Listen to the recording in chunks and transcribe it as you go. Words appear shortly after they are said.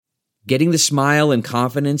Getting the smile and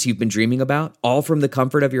confidence you've been dreaming about, all from the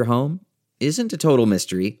comfort of your home, isn't a total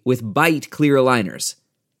mystery with Byte clear aligners.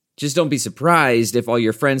 Just don't be surprised if all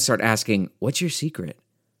your friends start asking, "What's your secret?"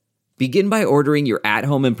 Begin by ordering your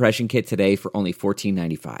at-home impression kit today for only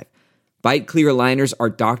 $14.95. Byte clear aligners are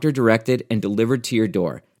doctor-directed and delivered to your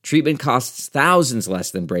door. Treatment costs thousands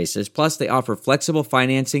less than braces, plus they offer flexible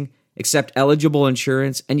financing, accept eligible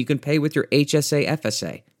insurance, and you can pay with your HSA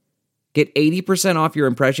FSA. Get 80% off your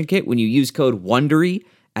impression kit when you use code WONDERY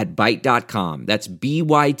at Byte.com. That's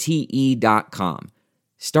BYTE.com.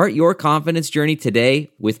 Start your confidence journey today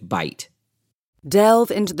with Byte.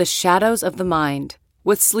 Delve into the shadows of the mind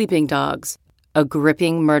with Sleeping Dogs, a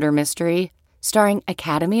gripping murder mystery starring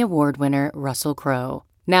Academy Award winner Russell Crowe.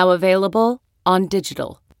 Now available on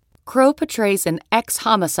digital. Crowe portrays an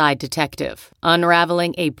ex-homicide detective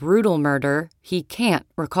unraveling a brutal murder he can't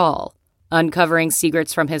recall. Uncovering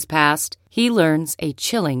secrets from his past, he learns a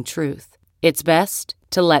chilling truth. It's best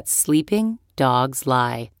to let sleeping dogs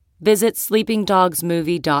lie. Visit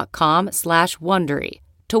sleepingdogsmovie.com/Wondery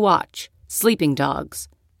to watch Sleeping Dogs,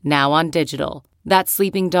 now on digital. That's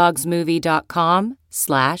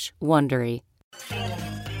sleepingdogsmovie.com/Wondery.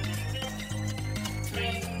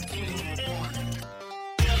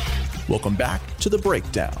 Welcome back to The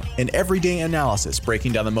Breakdown, an everyday analysis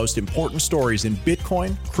breaking down the most important stories in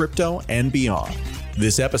Bitcoin, crypto, and beyond.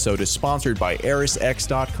 This episode is sponsored by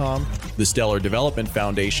ErisX.com, the Stellar Development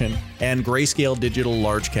Foundation, and Grayscale Digital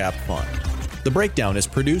Large Cap Fund. The Breakdown is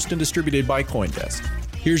produced and distributed by CoinDesk.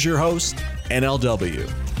 Here's your host, NLW.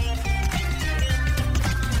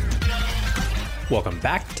 Welcome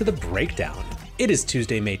back to The Breakdown. It is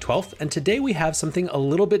Tuesday, May 12th, and today we have something a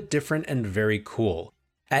little bit different and very cool.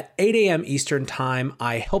 At 8 a.m. Eastern Time,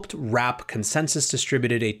 I helped wrap Consensus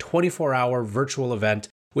Distributed, a 24-hour virtual event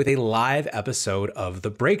with a live episode of The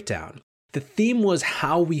Breakdown. The theme was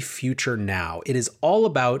how we future now. It is all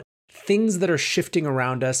about things that are shifting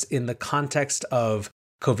around us in the context of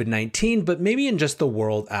COVID-19, but maybe in just the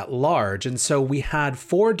world at large. And so we had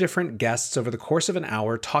 4 different guests over the course of an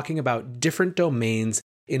hour talking about different domains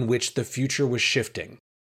in which the future was shifting.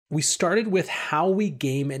 We started with how we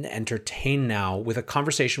game and entertain now with a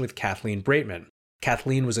conversation with Kathleen Breitman.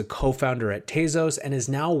 Kathleen was a co-founder at Tezos and is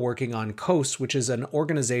now working on Coast, which is an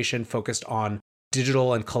organization focused on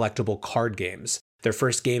digital and collectible card games. Their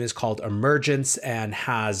first game is called Emergence and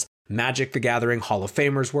has Magic the Gathering Hall of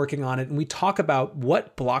Famers working on it. And we talk about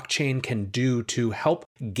what blockchain can do to help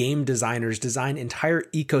game designers design entire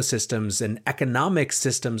ecosystems and economic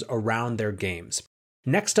systems around their games.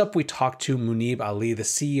 Next up, we talked to Muneeb Ali, the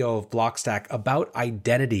CEO of Blockstack, about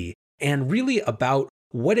identity and really about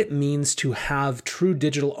what it means to have true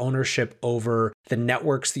digital ownership over the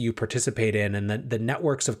networks that you participate in and the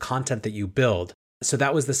networks of content that you build. So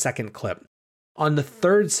that was the second clip. On the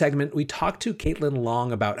third segment, we talked to Caitlin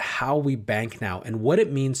Long about how we bank now and what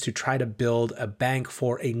it means to try to build a bank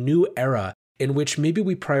for a new era in which maybe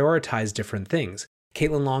we prioritize different things.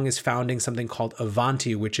 Caitlin Long is founding something called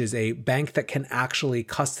Avanti, which is a bank that can actually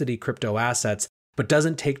custody crypto assets, but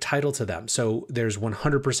doesn't take title to them. So there's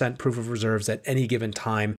 100% proof of reserves at any given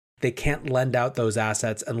time. They can't lend out those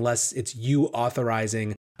assets unless it's you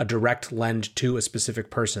authorizing a direct lend to a specific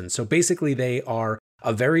person. So basically, they are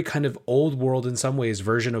a very kind of old world in some ways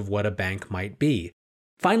version of what a bank might be.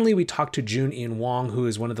 Finally, we talked to June Ian Wong, who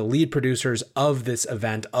is one of the lead producers of this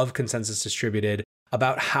event of Consensus Distributed,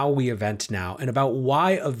 about how we event now and about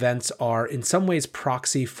why events are in some ways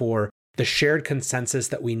proxy for the shared consensus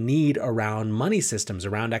that we need around money systems,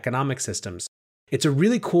 around economic systems. It's a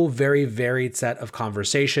really cool, very varied set of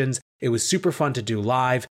conversations. It was super fun to do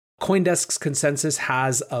live. CoinDesk's Consensus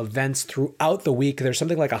has events throughout the week. There's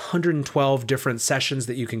something like 112 different sessions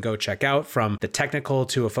that you can go check out, from the technical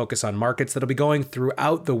to a focus on markets, that'll be going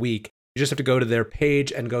throughout the week. You just have to go to their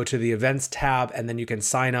page and go to the events tab, and then you can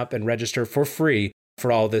sign up and register for free for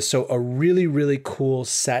all this. So a really, really cool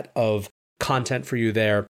set of content for you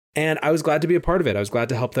there. And I was glad to be a part of it. I was glad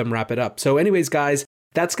to help them wrap it up. So anyways, guys,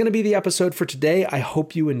 that's going to be the episode for today. I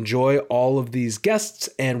hope you enjoy all of these guests,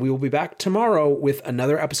 and we will be back tomorrow with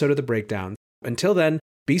another episode of The Breakdown. Until then,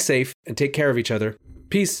 be safe and take care of each other.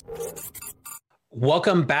 Peace.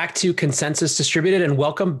 Welcome back to Consensus Distributed, and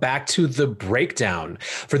welcome back to The Breakdown.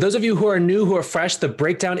 For those of you who are new, who are fresh, The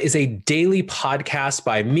Breakdown is a daily podcast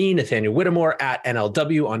by me, Nathaniel Whittemore, at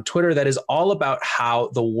NLW on Twitter, that is all about how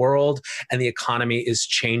the world and the economy is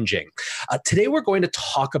changing. Today, we're going to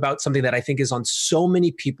talk about something that I think is on so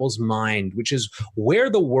many people's mind, which is where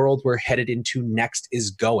the world we're headed into next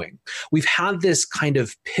is going. We've had this kind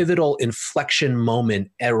of pivotal inflection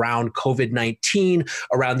moment around COVID-19,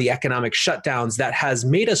 around the economic shutdowns that has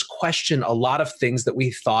made us question a lot of things that we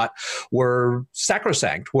thought were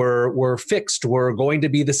sacrosanct, were fixed, were going to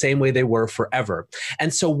be the same way they were forever.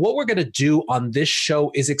 And so what we're going to do on this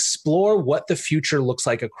show is explore what the future looks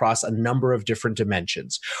like across a number of different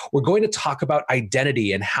dimensions. We're going to talk about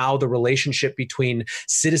identity and how the relationship between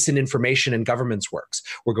citizen information and governments works.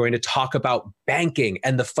 We're going to talk about banking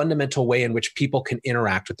and the fundamental way in which people can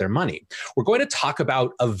interact with their money. We're going to talk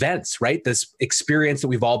about events, right? This experience that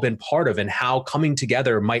we've all been part of and how coming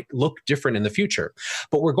together might look different in the future.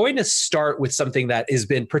 But we're going to start with something that has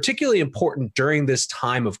been particularly important during this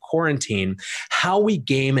time of quarantine, how we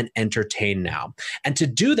game and entertain now. And to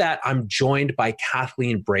do that, I'm joined by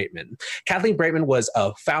Kathleen Breitman. Kathleen Breitman was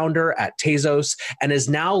a founder at Tezos and is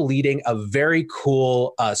now leading a very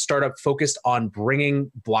cool startup focused on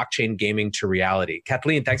bringing blockchain gaming to reality.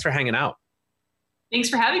 Kathleen, thanks for hanging out. Thanks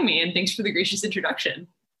for having me, and thanks for the gracious introduction.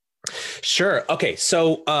 Sure. Okay.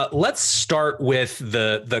 So let's start with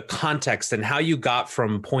the context and how you got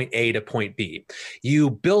from point A to point B.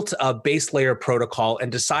 You built a base layer protocol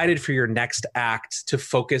and decided for your next act to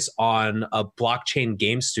focus on a blockchain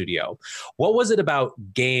game studio. What was it about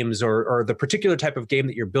games or the particular type of game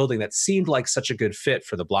that you're building that seemed like such a good fit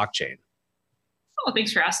for the blockchain? Oh,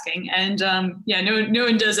 thanks for asking. And no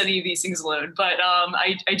one does any of these things alone, but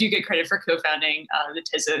I do get credit for co-founding the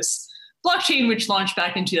Tezos blockchain, which launched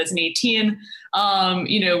back in 2018.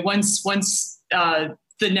 Once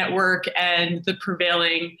the network and the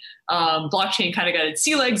prevailing blockchain kind of got its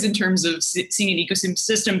sea legs in terms of seeing an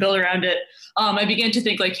ecosystem built around it, I began to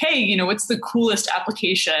think like, hey, what's the coolest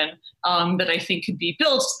application that I think could be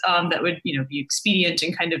built that would, be expedient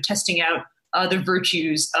in kind of testing out the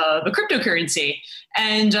virtues of a cryptocurrency.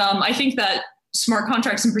 And I think that smart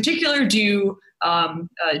contracts in particular do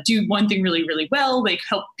one thing really, really well. They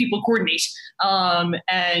help people coordinate,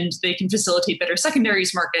 and they can facilitate better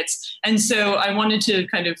secondaries markets. And so I wanted to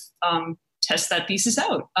kind of test that thesis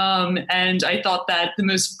out. And I thought that the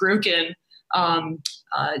most broken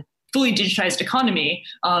fully digitized economy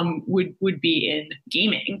would be in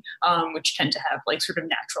gaming, which tend to have like sort of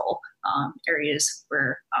natural areas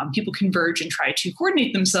where people converge and try to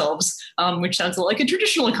coordinate themselves, which sounds like a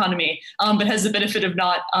traditional economy, but has the benefit of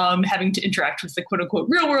not having to interact with the quote unquote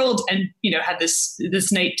real world and have this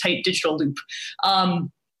tight digital loop.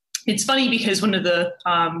 It's funny because one of the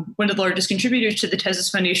largest contributors to the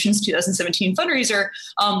Tezos Foundation's 2017 fundraiser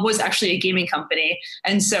was actually a gaming company,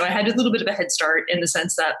 and so I had a little bit of a head start in the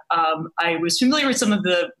sense that I was familiar with some of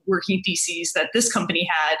the working theses that this company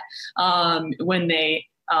had when they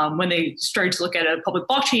started to look at a public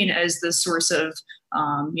blockchain as the source of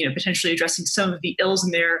potentially addressing some of the ills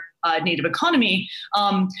in their native economy.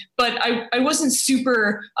 But I wasn't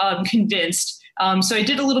super convinced. So I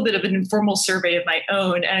did a little bit of an informal survey of my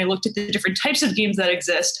own, and I looked at the different types of games that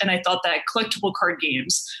exist, and I thought that collectible card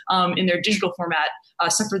games in their digital format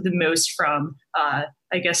suffered the most from,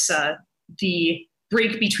 the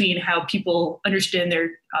break between how people understand their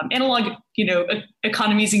analog,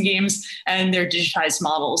 economies and games and their digitized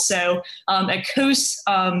models. So at Coase,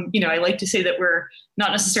 I like to say that we're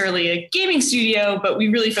not necessarily a gaming studio, but we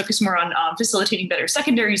really focus more on facilitating better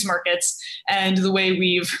secondaries markets. And the way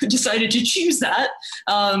we've decided to choose that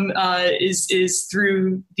is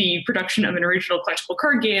through the production of an original collectible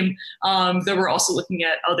card game, though we're also looking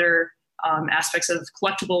at other aspects of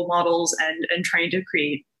collectible models and trying to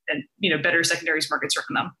create better secondaries markets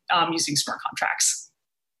around them using smart contracts.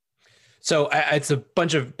 So it's a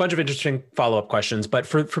bunch of interesting follow-up questions, but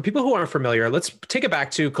for people who aren't familiar, let's take it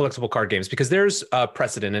back to collectible card games because there's a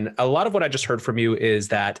precedent. And a lot of what I just heard from you is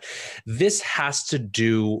that this has to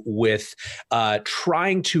do with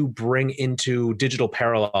trying to bring into digital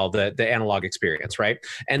parallel the analog experience, right?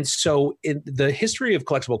 And so in the history of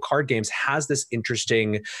collectible card games has this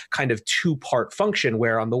interesting kind of two-part function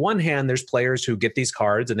where on the one hand, there's players who get these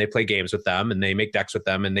cards and they play games with them and they make decks with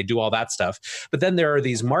them and they do all that stuff. But then there are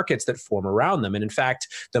these markets that form around them. And in fact,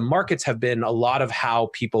 the markets have been a lot of how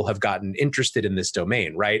people have gotten interested in this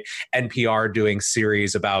domain, right? NPR doing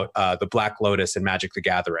series about the Black Lotus and Magic the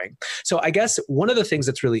Gathering. So I guess one of the things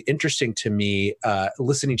that's really interesting to me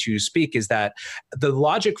listening to you speak is that the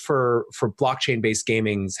logic for blockchain-based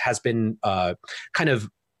gaming has been kind of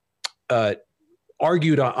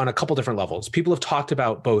argued on a couple different levels. People have talked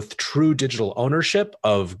about both true digital ownership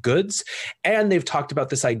of goods, and they've talked about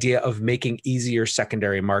this idea of making easier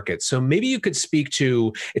secondary markets. So maybe you could speak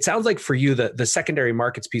to, it sounds like for you, the secondary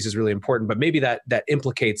markets piece is really important, but maybe that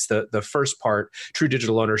implicates the first part, true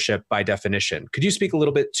digital ownership by definition. Could you speak a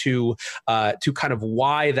little bit to kind of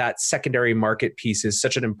why that secondary market piece is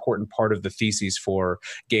such an important part of the thesis for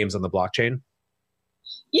games on the blockchain?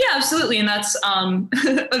 Yeah, absolutely. And that's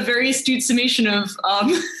a very astute summation of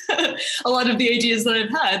a lot of the ideas that I've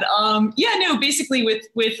had. Basically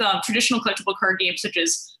with traditional collectible card games such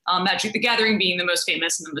as Magic the Gathering being the most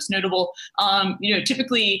famous and the most notable,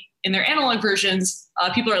 typically in their analog versions,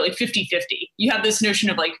 people are like 50-50. You have this notion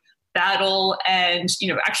of like battle and,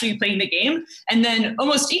 actually playing the game. And then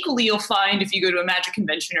almost equally, you'll find if you go to a Magic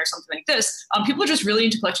convention or something like this, people are just really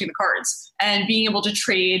into collecting the cards and being able to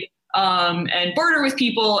trade and barter with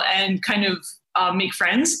people and kind of make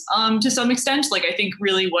friends to some extent. Like, I think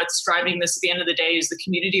really what's driving this at the end of the day is the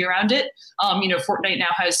community around it. Fortnite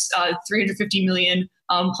now has 350 million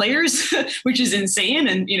players, which is insane.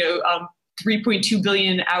 And, 3.2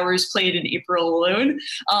 billion hours played in April alone.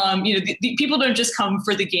 The people don't just come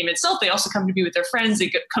for the game itself. They also come to be with their friends.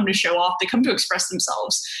 They come to show off. They come to express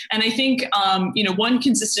themselves. And I think, one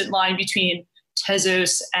consistent line between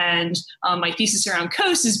Tezos and my thesis around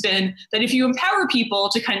Coast has been that if you empower people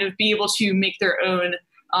to kind of be able to make their own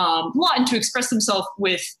lot and to express themselves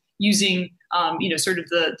with using, sort of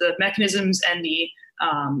the mechanisms and the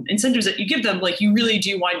incentives that you give them, like you really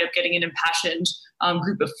do wind up getting an impassioned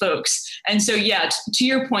group of folks. And so, to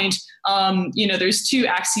your point, there's two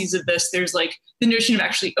axes of this. There's like the notion of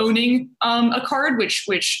actually owning a card, which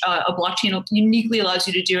a blockchain uniquely allows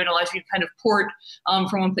you to do and allows you to kind of port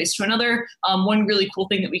from one place to another. One really cool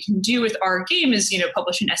thing that we can do with our game is,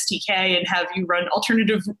 publish an SDK and have you run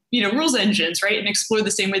alternative, rules engines, right? And explore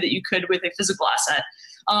the same way that you could with a physical asset.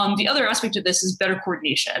 The other aspect of this is better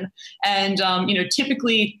coordination. And,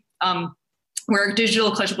 typically, where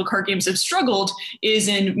digital collectible card games have struggled is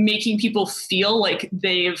in making people feel like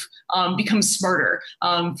they've become smarter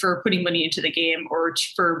for putting money into the game or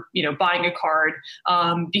for buying a card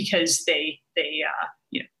because they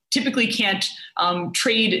typically can't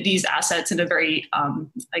trade these assets in a very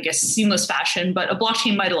seamless fashion. But a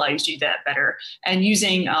blockchain might allow you to do that better. And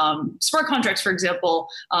using smart contracts, for example,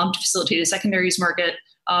 to facilitate a secondaries market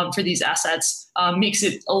for these assets makes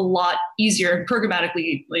it a lot easier and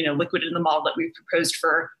programmatically, liquid in the model that we've proposed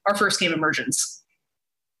for our first game Emergence.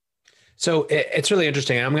 So it's really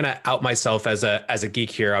interesting. I'm going to out myself as a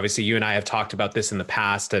geek here. Obviously, you and I have talked about this in the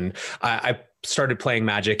past, and I started playing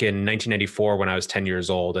Magic in 1994 when I was 10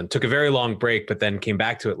 years old and took a very long break, but then came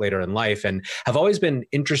back to it later in life and have always been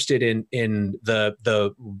interested in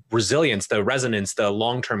the resilience, the resonance, the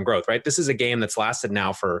long-term growth, right? This is a game that's lasted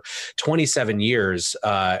now for 27 years,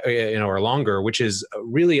 or longer, which is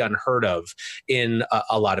really unheard of in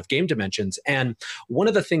a lot of game dimensions. And one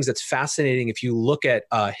of the things that's fascinating, if you look at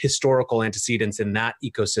historical antecedents in that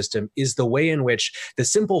ecosystem, is the way in which the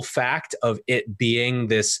simple fact of it being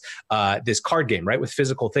this card game, right, with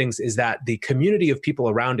physical things, is that the community of people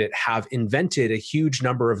around it have invented a huge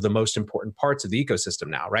number of the most important parts of the ecosystem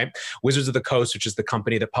now, right? Wizards of the Coast, which is the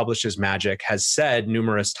company that publishes Magic, has said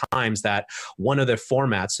numerous times that one of the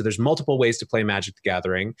formats, so there's multiple ways to play Magic the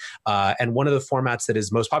Gathering, and one of the formats that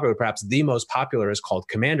is most popular, perhaps the most popular, is called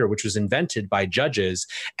Commander, which was invented by judges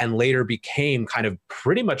and later became kind of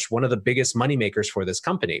pretty much one of the biggest moneymakers for this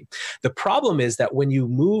company. The problem is that when you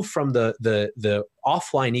move from the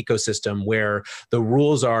offline ecosystem where the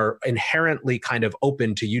rules are inherently kind of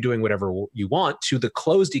open to you doing whatever you want to the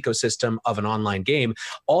closed ecosystem of an online game,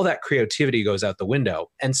 all that creativity goes out the window.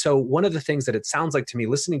 And so one of the things that it sounds like to me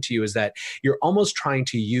listening to you is that you're almost trying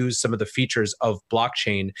to use some of the features of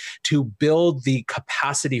blockchain to build the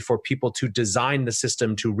capacity for people to design the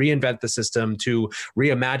system, to reinvent the system, to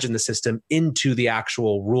reimagine the system into the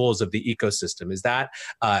actual rules of the ecosystem. Is that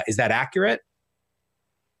accurate?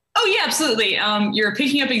 Oh yeah, absolutely. You're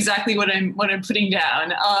picking up exactly what I'm putting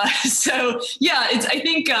down. I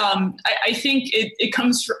think it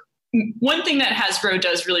comes from one thing that Hasbro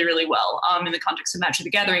does really, really well in the context of Magic the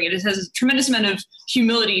Gathering. It has a tremendous amount of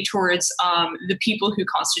humility towards the people who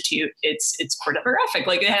constitute its core demographic.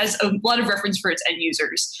 Like, it has a lot of reference for its end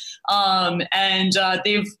users, and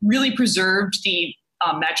they've really preserved the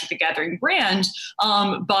Magic the Gathering brand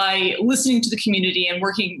by listening to the community and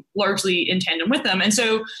working largely in tandem with them. And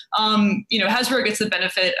so, Hasbro gets the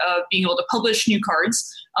benefit of being able to publish new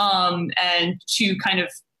cards and to kind of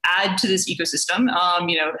add to this ecosystem,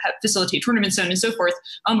 facilitate tournaments, so on and so forth.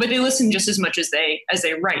 But they listen just as much as they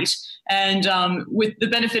write. And with the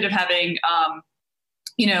benefit of having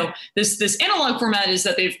this analog format is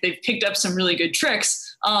that they've picked up some really good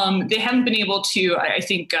tricks. They haven't been able to, I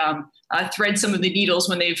think, thread some of the needles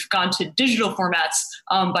when they've gone to digital formats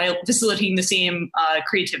by facilitating the same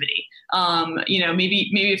creativity. Maybe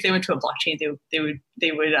if they went to a blockchain, they would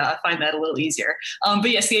find that a little easier.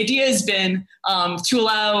 But yes, the idea has been to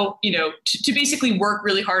allow to basically work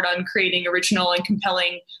really hard on creating original and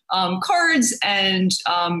compelling cards and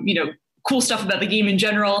cool stuff about the game in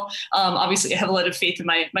general. Obviously, I have a lot of faith in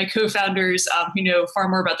my co-founders who know far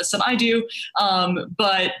more about this than I do.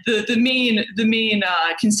 But the main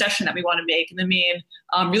concession that we want to make, and the main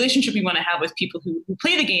relationship we want to have with people who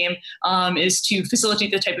play the game, is to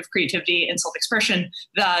facilitate the type of creativity and self-expression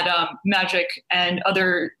that Magic and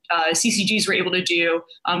other CCGs were able to do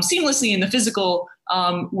seamlessly in the physical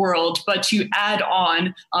world, but to add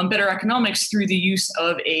on better economics through the use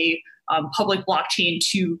of a public blockchain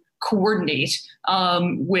to coordinate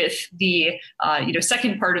with the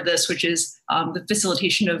second part of this, which is the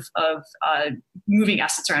facilitation of moving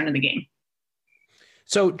assets around in the game.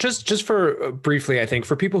 So just for briefly, I think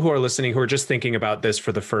for people who are listening, who are just thinking about this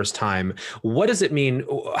for the first time, what does it mean?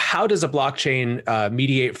 How does a blockchain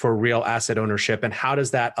mediate for real asset ownership, and how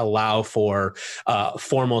does that allow for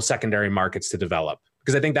formal secondary markets to develop?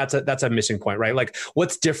 Because I think that's a missing point, right? Like,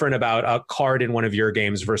 what's different about a card in one of your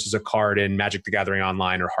games versus a card in Magic the Gathering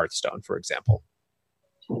Online or Hearthstone, for example?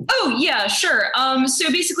 Oh yeah, sure.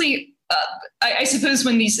 So basically, I suppose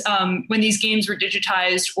when these games were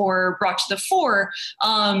digitized or brought to the fore,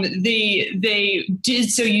 they did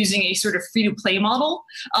so using a sort of free to play model.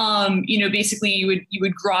 Basically you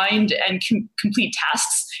would grind and complete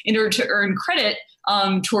tasks in order to earn credit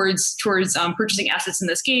towards purchasing assets in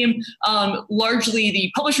this game. Largely,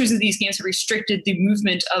 the publishers of these games have restricted the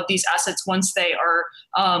movement of these assets once they are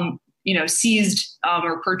seized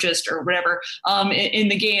or purchased or whatever in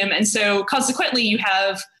the game, and so consequently, you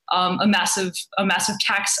have a massive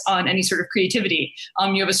tax on any sort of creativity.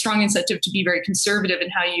 You have a strong incentive to be very conservative in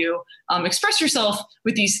how you express yourself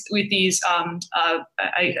with these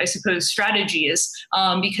I suppose strategies,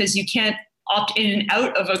 because you can't opt in and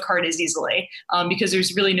out of a card as easily because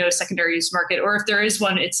there's really no secondary use market, or if there is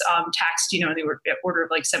one, it's taxed, in the order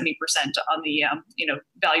of like 70% on the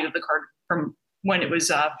value of the card from when it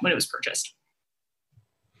was purchased.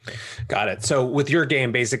 Got it. So with your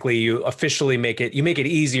game, basically, you officially make it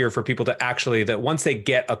easier for people to actually, that once they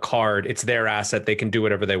get a card, it's their asset. They can do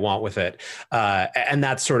whatever they want with it. And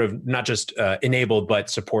that's sort of not just enabled, but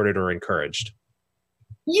supported or encouraged.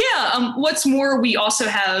 Yeah. What's more, we also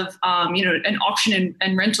have, an auction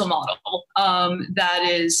and rental model that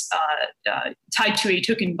is tied to a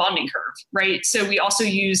token bonding curve, right? So we also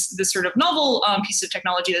use this sort of novel piece of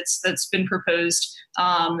technology that's been proposed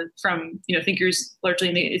from thinkers largely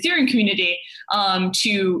in the Ethereum community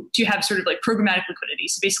to have sort of like programmatic liquidity.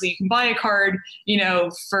 So basically, you can buy a card,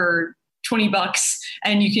 for $20,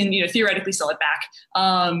 and you can theoretically sell it back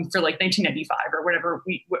for like $19.95 or whatever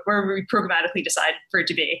we programmatically decide for it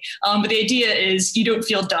to be. But the idea is you don't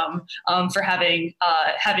feel dumb for having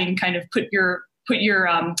kind of put your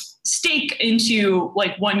stake into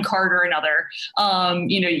like one card or another.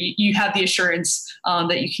 You have the assurance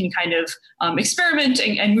that you can kind of experiment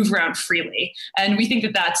and move around freely. And we think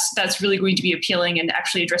that that's really going to be appealing and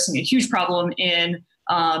actually addressing a huge problem in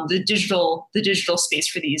the digital space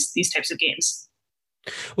for these types of games.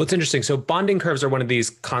 Well, it's interesting. So bonding curves are one of these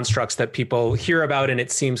constructs that people hear about, and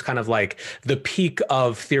it seems kind of like the peak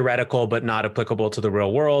of theoretical, but not applicable to the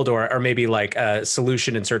real world, or maybe like a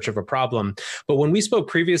solution in search of a problem. But when we spoke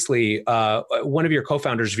previously, one of your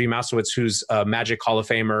co-founders, V. Mousewitz, who's a Magic Hall of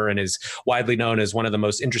Famer and is widely known as one of the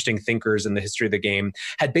most interesting thinkers in the history of the game,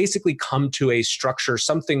 had basically come to a structure,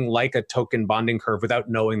 something like a token bonding curve, without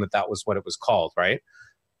knowing that was what it was called, right?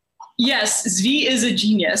 Yes, Zvi is a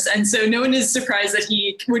genius, and so no one is surprised that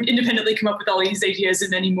he would independently come up with all these ideas and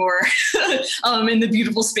many more in the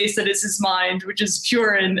beautiful space that is his mind, which is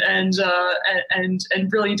pure and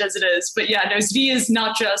brilliant as it is. But yeah, no, Zvi is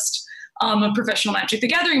not just a professional Magic the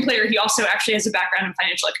Gathering player. He also actually has a background in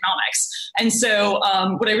financial economics, and so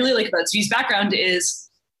what I really like about Zvi's background is,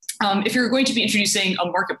 if you're going to be introducing a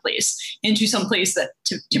marketplace into some place that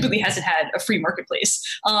typically hasn't had a free marketplace,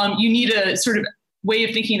 you need a sort of way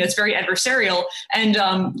of thinking that's very adversarial. And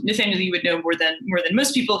Nathaniel, you would know more than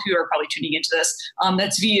most people who are probably tuning into this,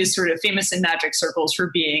 that Zvi is sort of famous in Magic circles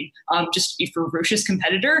for being just a ferocious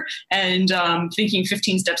competitor and thinking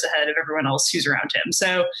 15 steps ahead of everyone else who's around him.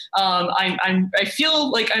 So I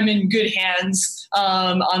feel like I'm in good hands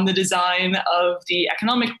on the design of the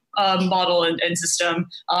economic model and system,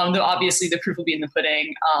 though obviously the proof will be in the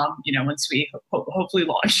pudding, once we hopefully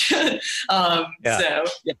launch. So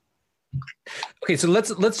yeah. Okay, so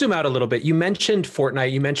let's zoom out a little bit. You mentioned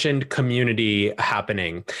Fortnite, you mentioned community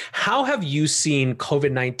happening. How have you seen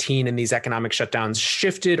COVID-19 and these economic shutdowns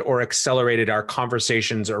shifted or accelerated our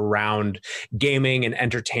conversations around gaming and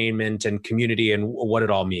entertainment and community and what it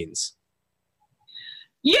all means?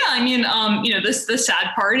 Yeah, I mean, the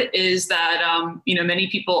sad part is that many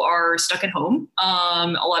people are stuck at home.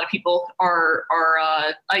 A lot of people are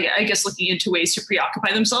I guess looking into ways to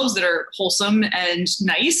preoccupy themselves that are wholesome and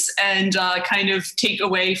nice, and kind of take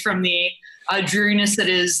away from the dreariness that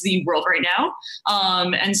is the world right now.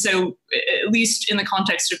 And so, at least in the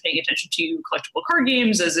context of paying attention to collectible card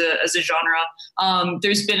games as a genre,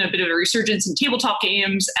 there's been a bit of a resurgence in tabletop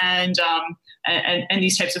games and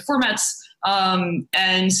these types of formats.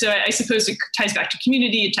 And so I suppose it ties back to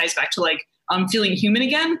community. It ties back to like feeling human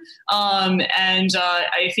again. And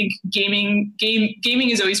I think gaming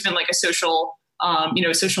has always been like a social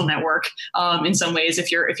network in some ways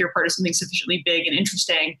if you're part of something sufficiently big and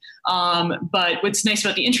interesting. But what's nice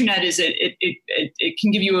about the internet is it can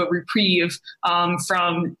give you a reprieve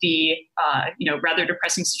from the rather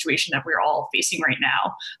depressing situation that we're all facing right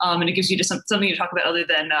now, and it gives you just something to talk about other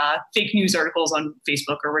than fake news articles on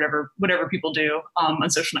Facebook or whatever people do on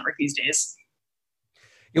social network these days.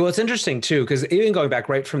 Well, it's interesting too, because even going back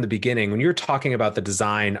right from the beginning, when you're talking about the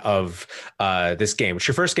design of this game, which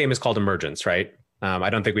your first game is called Emergence, right?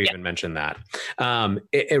 I don't think we even mentioned that.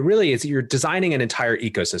 It really is, you're designing an entire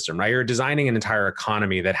ecosystem, right? You're designing an entire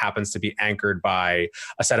economy that happens to be anchored by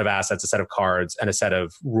a set of assets, a set of cards, and a set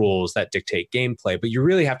of rules that dictate gameplay. But you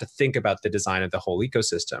really have to think about the design of the whole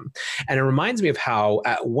ecosystem. And it reminds me of how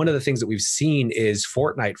one of the things that we've seen is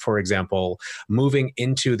Fortnite, for example, moving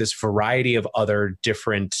into this variety of other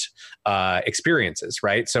different experiences,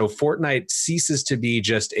 right? So Fortnite ceases to be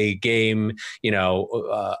just a game,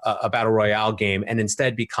 a battle royale game, and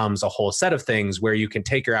instead becomes a whole set of things where you can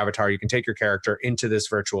take your avatar, you can take your character into this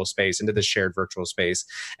virtual space, into this shared virtual space,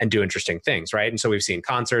 and do interesting things, right? And so we've seen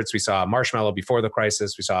concerts, we saw Marshmello before the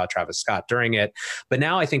crisis, we saw Travis Scott during it, but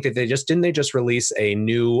now I think that they just release a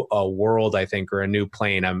new world, I think, or a new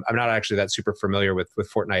plane. I'm not actually that super familiar with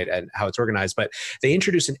Fortnite and how it's organized, but they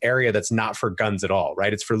introduce an area that's not for guns at all,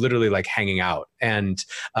 right? It's for literally like hanging out, and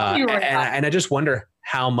I just wonder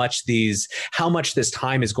how much this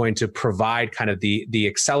time is going to provide kind of the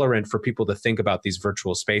accelerant for people to think about these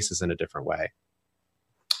virtual spaces in a different way.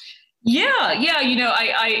 Yeah.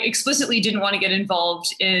 I explicitly didn't want to get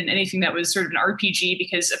involved in anything that was sort of an RPG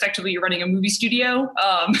because effectively you're running a movie studio,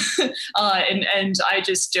 and I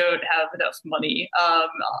just don't have enough money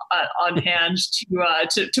on hand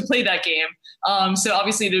to play that game. So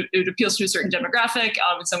obviously it appeals to a certain demographic.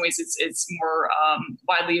 In some ways, it's more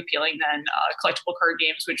widely appealing than collectible card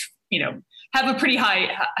games, which have a pretty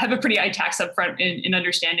high tax up front in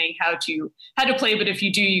understanding how to play. But if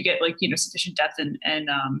you do, you get sufficient depth and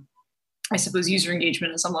I suppose user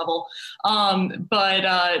engagement at some level. But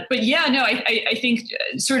yeah, no, I think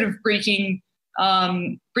sort of breaking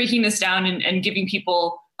this down and giving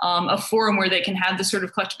people a forum where they can have the sort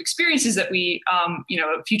of collective experiences that we,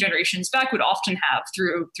 a few generations back would often have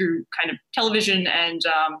through kind of television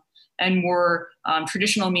and more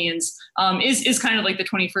traditional means, is kind of like the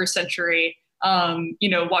 21st century,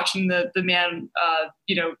 watching the man,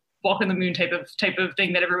 walk on the moon type of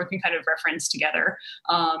thing that everyone can kind of reference together,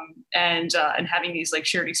 and having these like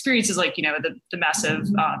shared experiences, like the massive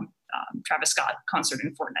Travis Scott concert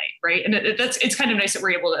in Fortnite, right? And it's kind of nice that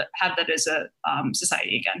we're able to have that as a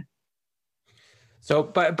society again. So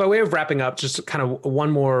by way of wrapping up, just kind of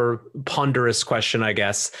one more ponderous question, I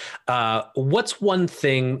guess. What's one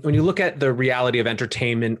thing, when you look at the reality of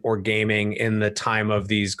entertainment or gaming in the time of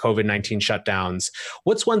these COVID-19 shutdowns,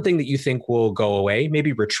 what's one thing that you think will go away,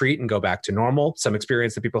 maybe retreat and go back to normal, some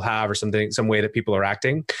experience that people have or some way that people are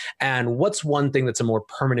acting? And what's one thing that's a more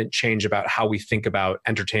permanent change about how we think about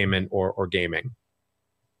entertainment or gaming?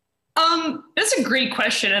 That's a great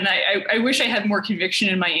question. And I wish I had more conviction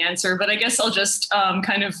in my answer, but I guess I'll just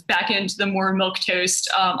kind of back into the more milquetoast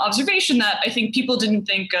observation that I think people didn't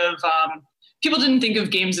think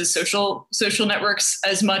of games as social networks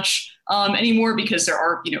as much anymore, because there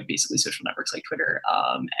are, basically social networks like Twitter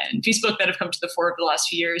and Facebook that have come to the fore over the last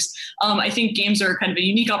few years. I think games are kind of a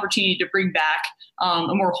unique opportunity to bring back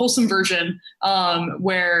a more wholesome version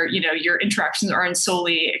where, your interactions aren't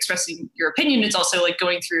solely expressing your opinion. It's also like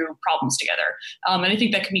going through problems together. And I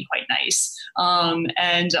think that can be quite nice.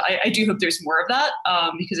 And I do hope there's more of that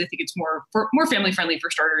because I think it's more family friendly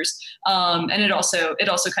for starters. And it also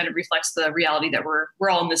kind of reflects the reality that we're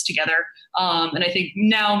all in this together. And I think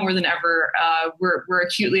now more than ever, we're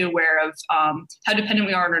acutely aware of how dependent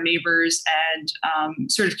we are on our neighbors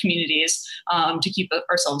and sort of communities to keep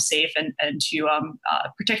ourselves safe and to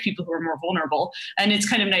protect people who are more vulnerable. And it's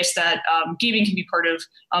kind of nice that gaming can be part of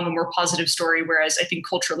a more positive story, whereas I think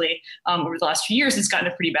culturally over the last few years, it's gotten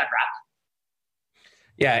a pretty bad rap.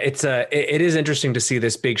 Yeah, it is interesting to see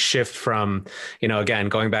this big shift from, again,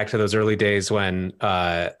 going back to those early days when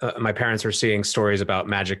my parents were seeing stories about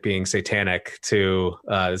magic being satanic to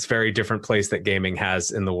this very different place that gaming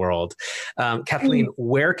has in the world. Kathleen,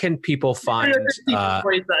 where can people find?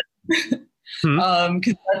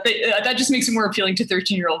 Because that just makes it more appealing to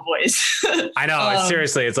 13-year-old boys. I know.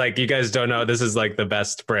 Seriously, it's like you guys don't know. This is like the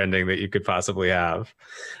best branding that you could possibly have.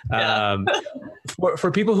 Yeah.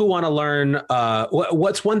 For people who want to learn,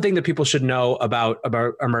 what's one thing that people should know about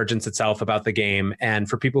Emergence itself, about the game, and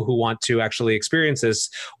for people who want to actually experience this,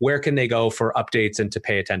 where can they go for updates and to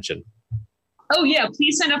pay attention? Oh yeah,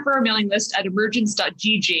 please sign up for our mailing list at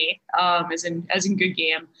emergence.gg, as in good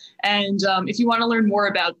game. And if you want to learn more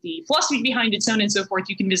about the philosophy behind it, so on and so forth,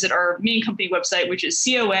 you can visit our main company website, which is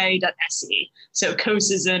coa.se. So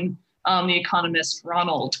Coase is in the economist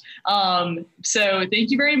Ronald. So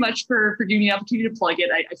thank you very much for giving me the opportunity to plug it.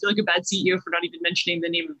 I feel like a bad CEO for not even mentioning the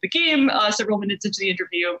name of the game several minutes into the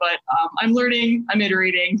interview, but I'm learning, I'm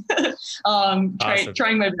iterating,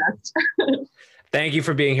 trying my best. Thank you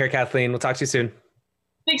for being here, Kathleen. We'll talk to you soon.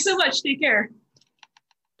 Thanks so much. Take care.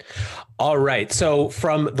 All right. So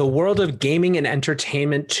from the world of gaming and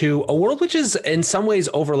entertainment to a world which is in some ways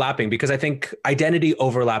overlapping, because I think identity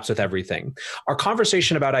overlaps with everything. Our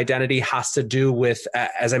conversation about identity has to do with,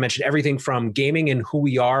 as I mentioned, everything from gaming and who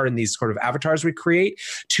we are and these sort of avatars we create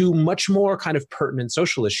to much more kind of pertinent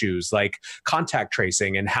social issues like contact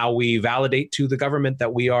tracing and how we validate to the government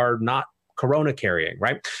that we are not Corona carrying,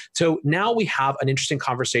 right? So now we have an interesting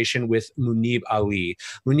conversation with Muneeb Ali.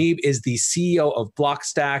 Muneeb is the CEO of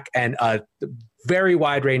Blockstack and a very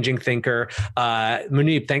wide-ranging thinker.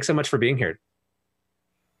 Muneeb, thanks so much for being here.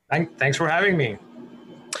 Thanks for having me.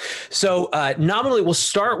 So nominally, we'll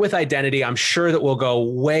start with identity. I'm sure that we'll go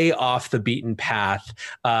way off the beaten path,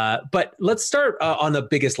 but let's start on the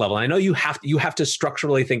biggest level. And I know you have to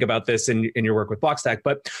structurally think about this in your work with Blockstack,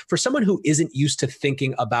 but for someone who isn't used to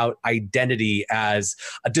thinking about identity as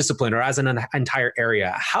a discipline or as an entire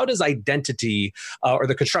area, how does identity or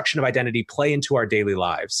the construction of identity play into our daily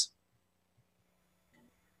lives?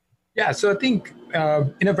 Yeah, so I think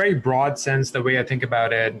in a very broad sense, the way I think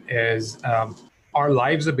about it is our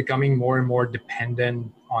lives are becoming more and more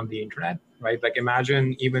dependent on the internet, right? Like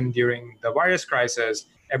imagine even during the virus crisis,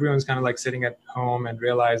 everyone's kind of like sitting at home and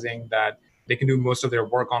realizing that they can do most of their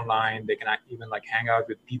work online. They can even like hang out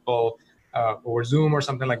with people over Zoom or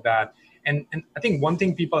something like that. And I think one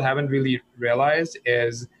thing people haven't really realized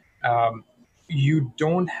is you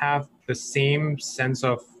don't have the same sense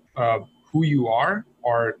of who you are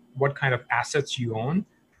or what kind of assets you own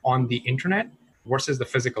on the internet versus the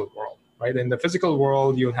physical world. Right? In the physical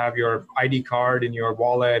world, you'll have your ID card in your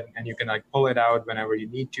wallet, and you can like pull it out whenever you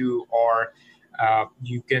need to, or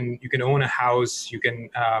you can own a house. You can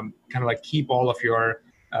kind of like keep all of your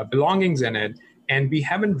belongings in it. And we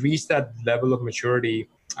haven't reached that level of maturity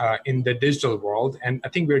in the digital world, and I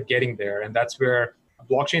think we're getting there. And that's where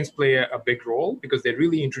blockchains play a big role because they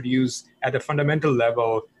really introduce at a fundamental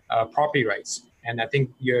level property rights. And I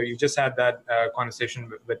think you just had that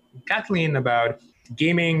conversation with Kathleen about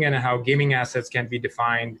gaming and how gaming assets can be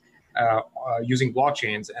defined using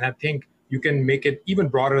blockchains. And I think you can make it even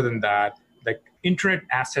broader than that. Like internet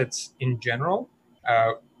assets in general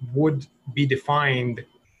would be defined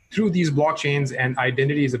through these blockchains, and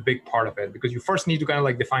identity is a big part of it because you first need to kind of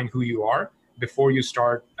like define who you are before you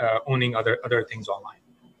start owning other things online.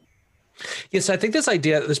 Yes, I think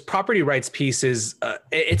this property rights piece is,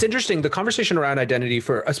 it's interesting. The conversation around identity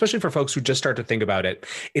especially for folks who just start to think about it,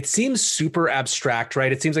 it seems super abstract,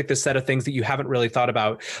 right? It seems like this set of things that you haven't really thought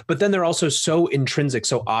about, but then they're also so intrinsic,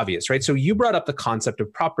 so obvious, right? So you brought up the concept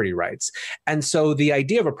of property rights. And so the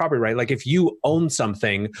idea of a property right, like if you own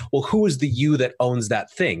something, well, who is the you that owns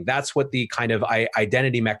that thing? That's what the kind of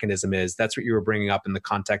identity mechanism is. That's what you were bringing up in the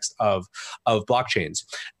context of blockchains.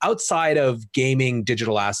 Outside of gaming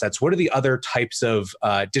digital assets, what are the other types of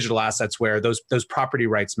digital assets where those property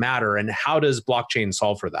rights matter, and how does blockchain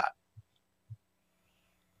solve for that?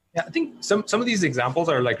 Yeah, I think some of these examples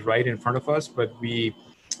are like right in front of us, but it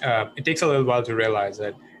takes a little while to realize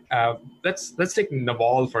it. Let's take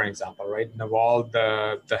Naval for example, right? Naval,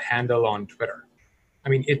 the handle on Twitter. I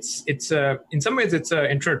mean, it's in some ways it's an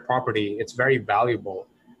internet property. It's very valuable.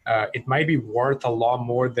 It might be worth a lot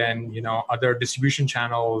more than other distribution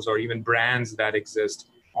channels or even brands that exist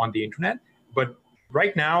on the internet. But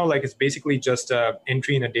right now, like it's basically just an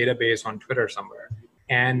entry in a database on Twitter somewhere.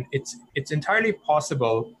 And it's entirely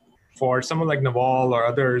possible for someone like Naval or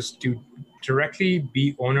others to directly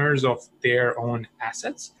be owners of their own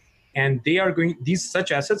assets. And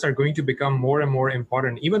such assets are going to become more and more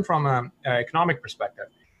important, even from an economic perspective.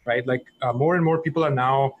 right? Like more and more people are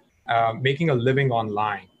now making a living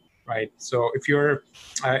online, right? So if you're,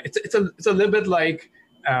 it's a little bit like,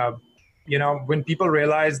 when people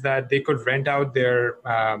realize that they could rent out their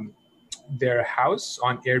house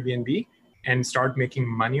on Airbnb and start making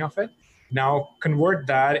money off it. Now convert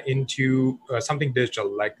that into something digital.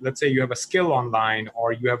 Like let's say you have a skill online,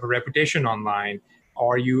 or you have a reputation online,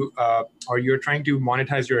 or you're trying to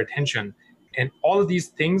monetize your attention, and all of these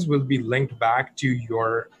things will be linked back to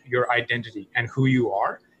your identity and who you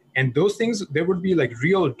are. And those things, there would be like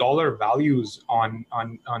real dollar values on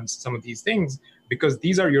some of these things, because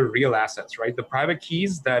these are your real assets, right? The private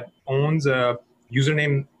keys that owns a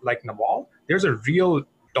username like Naval, there's a real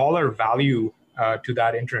dollar value to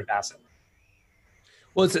that internet asset.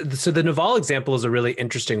 Well, so the Naval example is a really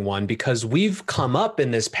interesting one, because we've come up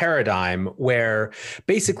in this paradigm where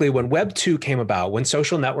basically when Web 2 came about, when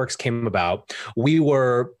social networks came about, we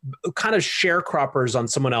were kind of sharecroppers on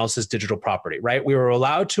someone else's digital property, right? We were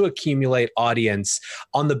allowed to accumulate audience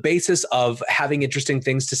on the basis of having interesting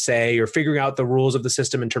things to say or figuring out the rules of the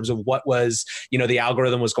system in terms of what was, the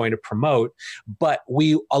algorithm was going to promote. But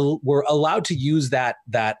we were allowed to use that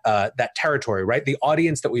territory, right? The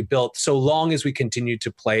audience that we built, so long as we continued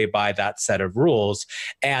to play by that set of rules,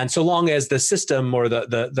 and so long as the system or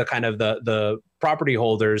the kind of the property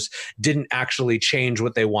holders didn't actually change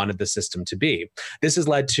what they wanted the system to be. This has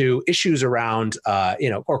led to issues around,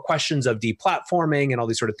 or questions of deplatforming and all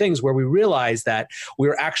these sort of things, where we realize that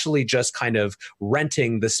we're actually just kind of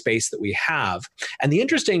renting the space that we have. And the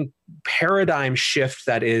interesting paradigm shift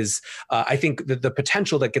that is, I think, the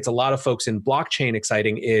potential that gets a lot of folks in blockchain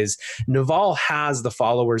exciting is Naval has the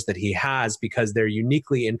followers that he has because they're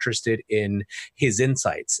uniquely interested in his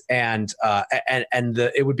insights, and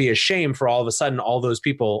it would be a shame for all of a sudden all those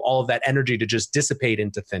people, all of that energy to just dissipate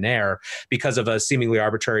into thin air because of a seemingly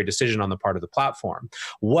arbitrary decision on the part of the platform.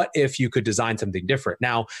 What if you could design something different?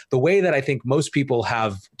 Now, the way that I think most people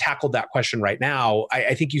have tackled that question right now,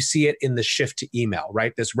 I think you see it in the shift to email,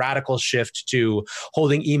 right? This radical shift to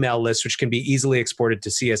holding email lists, which can be easily exported to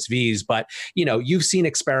CSVs. But, you've seen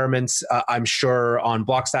experiments, I'm sure, on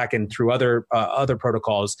Blockstack and through other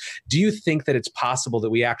protocols. Do you think that it's possible that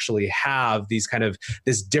we actually have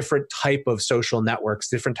this different type of social networks,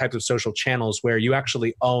 different types of social channels where you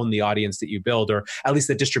actually own the audience that you build, or at least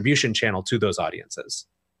the distribution channel to those audiences?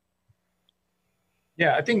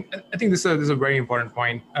 Yeah, I think this is a very important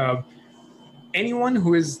point. Anyone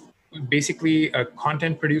who is basically a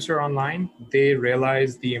content producer online, they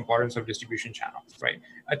realize the importance of distribution channels, right?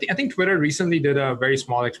 I think Twitter recently did a very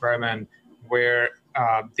small experiment where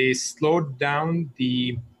they slowed down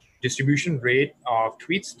the distribution rate of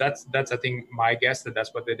tweets. That's I think my guess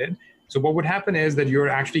that's what they did. So what would happen is that you're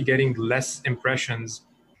actually getting less impressions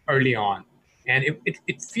early on. And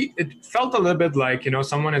it felt a little bit like,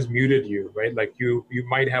 someone has muted you, right? Like you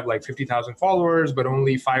might have like 50,000 followers, but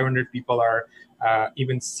only 500 people are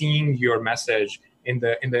even seeing your message in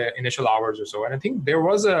the initial hours or so. And I think there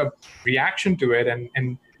was a reaction to it.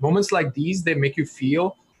 And moments like these, they make you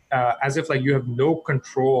feel as if like you have no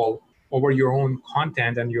control over your own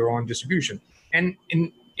content and your own distribution. And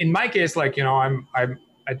in my case, like,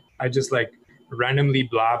 I just like randomly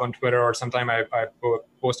blab on Twitter, or sometimes I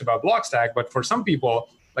post about Blockstack. But for some people,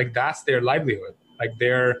 like that's their livelihood. Like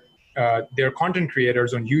they're content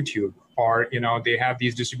creators on YouTube, or they have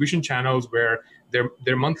these distribution channels where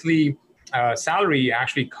their monthly salary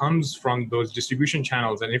actually comes from those distribution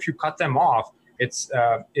channels. And if you cut them off, it's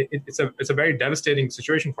a very devastating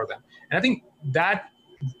situation for them. And I think that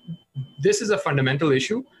this is a fundamental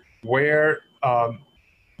issue where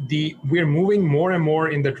we're moving more and more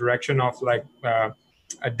in the direction of like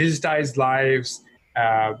digitized lives.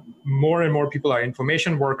 More and more people are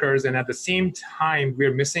information workers, and at the same time,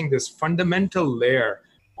 we're missing this fundamental layer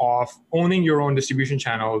of owning your own distribution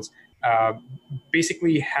channels.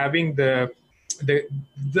 Basically, having the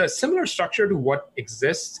similar structure to what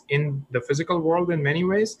exists in the physical world in many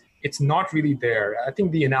ways. It's not really there. I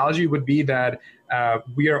think the analogy would be that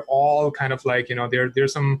we are all kind of like,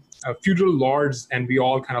 there's some feudal lords, and we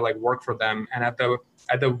all kind of like work for them. And at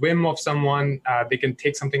the whim of someone, they can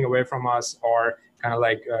take something away from us, or kind of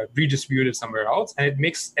like redistribute it somewhere else. And it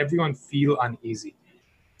makes everyone feel uneasy.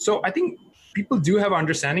 So I think people do have an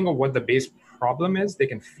understanding of what the base problem is. They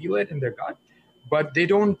can feel it in their gut, but they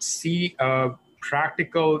don't see a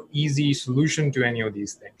practical, easy solution to any of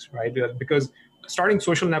these things, right? Because starting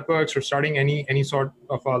social networks or starting any sort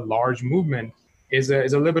of a large movement is a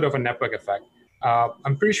little bit of a network effect.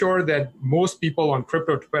 I'm pretty sure that most people on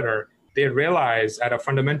crypto Twitter, they realize at a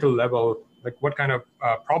fundamental level, like what kind of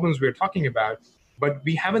problems we're talking about. but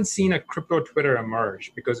we haven't seen a crypto Twitter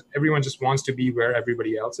emerge because everyone just wants to be where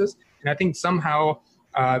everybody else is. And I think somehow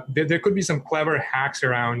there could be some clever hacks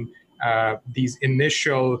around these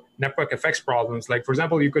initial network effects problems. Like, for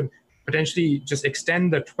example, you could potentially just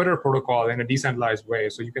extend the Twitter protocol in a decentralized way.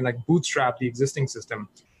 So you can like bootstrap the existing system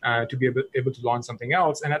to be able to launch something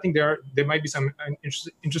else. And I think there might be some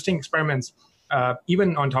interesting experiments,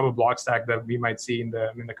 even on top of Blockstack, that we might see in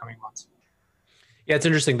the coming months. Yeah, it's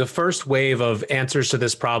interesting. The first wave of answers to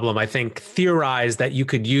this problem, I think, theorized that you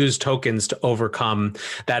could use tokens to overcome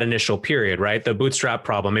that initial period, right? The bootstrap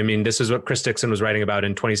problem. I mean, this is what Chris Dixon was writing about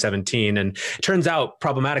in 2017. And it turns out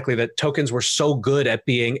problematically that tokens were so good at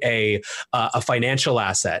being a financial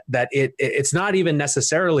asset that it's not even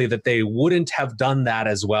necessarily that they wouldn't have done that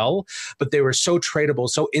as well, but they were so tradable,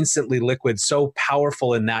 so instantly liquid, so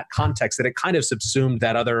powerful in that context that it kind of subsumed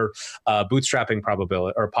that other bootstrapping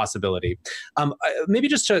probability or possibility. Maybe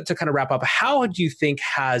just to kind of wrap up, how do you think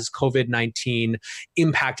has COVID-19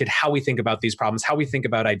 impacted how we think about these problems, how we think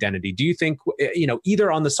about identity? Do you think,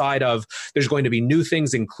 either on the side of there's going to be new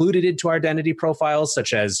things included into our identity profiles,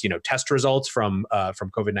 such as, test results from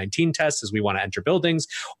COVID-19 tests as we want to enter buildings,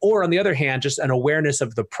 or on the other hand, just an awareness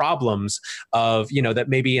of the problems of, that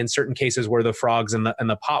maybe in certain cases we're the frogs in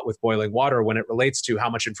the pot with boiling water when it relates to how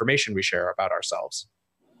much information we share about ourselves?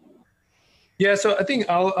 Yeah, so I think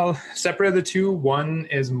I'll separate the two. One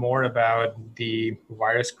is more about the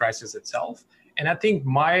virus crisis itself. And I think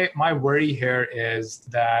my worry here is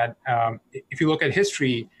that if you look at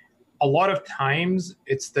history, a lot of times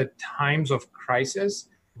it's the times of crisis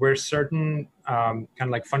where certain kind of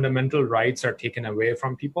like fundamental rights are taken away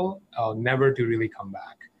from people, never to really come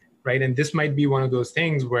back, right? And this might be one of those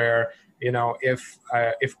things where, if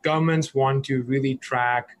governments want to really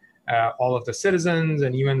track all of the citizens,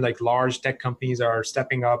 and even like large tech companies are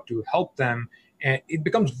stepping up to help them, and it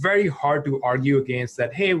becomes very hard to argue against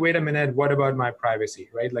that. Hey, wait a minute, what about my privacy,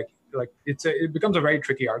 right? Like it becomes a very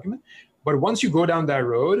tricky argument. But once you go down that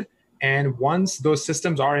road, and once those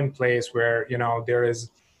systems are in place where there is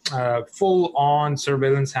full-on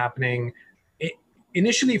surveillance happening,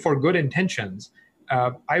 initially for good intentions,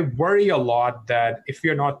 I worry a lot that if we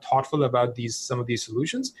are not thoughtful about some of these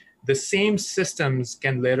solutions, the same systems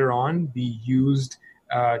can later on be used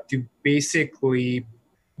to basically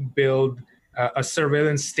build a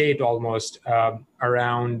surveillance state almost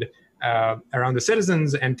around the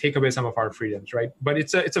citizens and take away some of our freedoms, right? But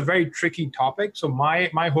it's a very tricky topic. So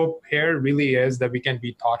my hope here really is that we can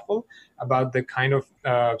be thoughtful about the kind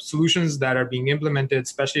of solutions that are being implemented,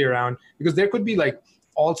 especially around, because there could be like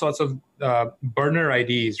all sorts of burner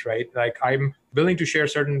IDs, right? Like I'm willing to share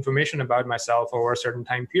certain information about myself over a certain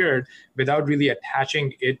time period without really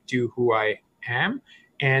attaching it to who I am.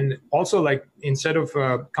 And also, like, instead of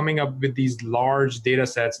coming up with these large data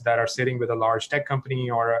sets that are sitting with a large tech company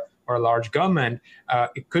or a large government,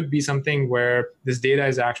 it could be something where this data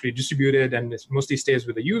is actually distributed and it mostly stays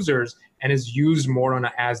with the users and is used more on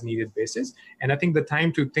an as-needed basis. And I think the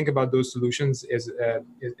time to think about those solutions is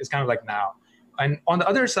kind of like now. And on the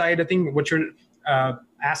other side, I think what you're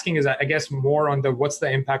asking is, I guess, more on what's the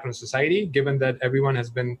impact on society, given that everyone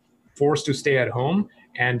has been forced to stay at home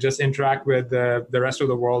and just interact with the rest of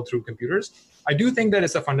the world through computers. I do think that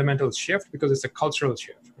it's a fundamental shift because it's a cultural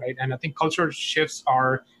shift, right? And I think cultural shifts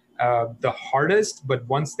are the hardest, but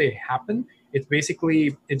once they happen, it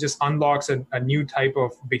just unlocks a new type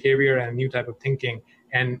of behavior and a new type of thinking.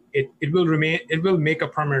 And it will make a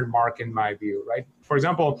permanent mark in my view, right? For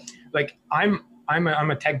example, like I'm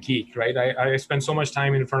a tech geek, right? I spend so much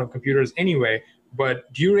time in front of computers anyway,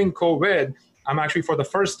 but during COVID, I'm actually for the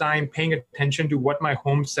first time paying attention to what my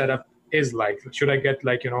home setup is like. Should I get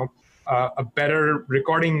a better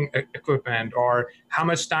recording equipment, or how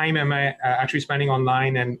much time am I actually spending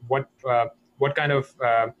online, and what kind of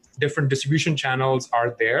different distribution channels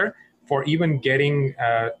are there for even getting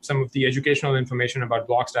some of the educational information about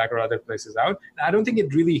Blockstack or other places out. And I don't think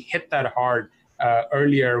it really hit that hard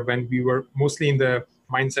earlier when we were mostly in the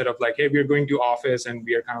mindset of like, hey, we're going to office and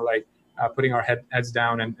we are kind of like putting our heads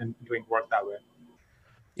down and doing work that way.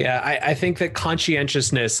 Yeah, I think that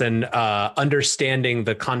conscientiousness and understanding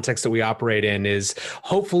the context that we operate in is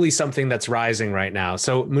hopefully something that's rising right now.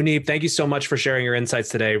 So Munib, thank you so much for sharing your insights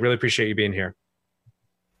today. Really appreciate you being here.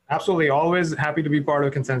 Absolutely. Always happy to be part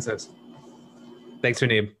of Consensus. Thanks,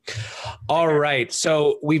 Munib. All right.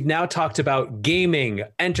 So we've now talked about gaming,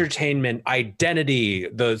 entertainment, identity,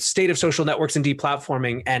 the state of social networks and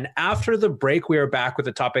deplatforming. And after the break, we are back with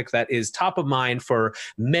a topic that is top of mind for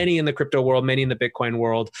many in the crypto world, many in the Bitcoin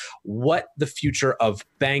world, what the future of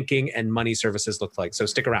banking and money services look like. So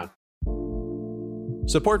stick around.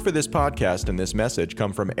 Support for this podcast and this message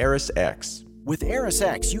come from ErisX. With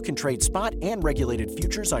ErisX, you can trade spot and regulated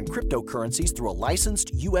futures on cryptocurrencies through a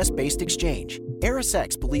licensed U.S.-based exchange.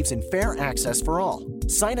 ErisX believes in fair access for all.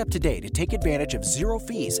 Sign up today to take advantage of zero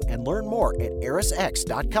fees and learn more at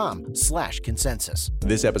erisx.com/consensus.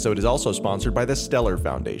 This episode is also sponsored by the Stellar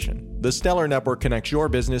Foundation. The Stellar Network connects your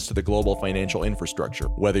business to the global financial infrastructure,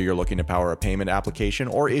 whether you're looking to power a payment application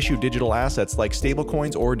or issue digital assets like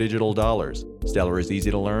stablecoins or digital dollars. Stellar is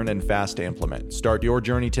easy to learn and fast to implement. Start your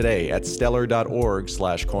journey today at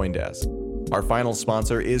stellar.org/Coindesk. Our final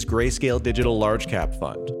sponsor is Grayscale Digital Large Cap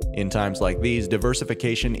Fund. In times like these,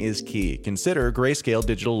 diversification is key. Consider Grayscale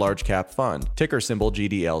Digital Large Cap Fund, ticker symbol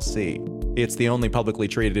GDLC. It's the only publicly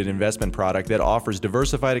traded investment product that offers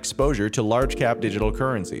diversified exposure to large cap digital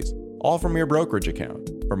currencies, all from your brokerage account.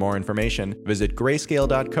 For more information, visit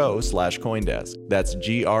grayscale.co/Coindesk. That's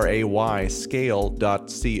GRAY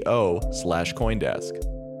scale.co/Coindesk.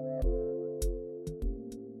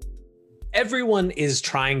 Everyone is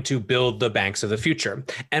trying to build the banks of the future.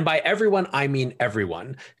 And by everyone, I mean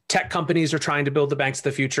everyone. Tech companies are trying to build the banks of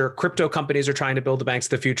the future. Crypto companies are trying to build the banks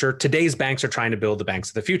of the future. Today's banks are trying to build the banks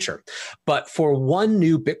of the future. But for one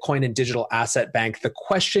new Bitcoin and digital asset bank, the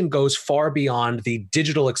question goes far beyond the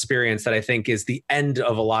digital experience that I think is the end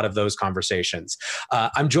of a lot of those conversations.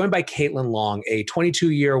 I'm joined by Caitlin Long, a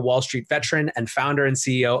 22-year Wall Street veteran and founder and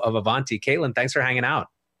CEO of Avanti. Caitlin, thanks for hanging out.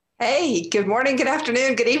 Hey, good morning, good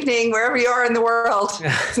afternoon, good evening, wherever you are in the world.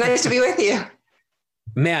 It's nice to be with you.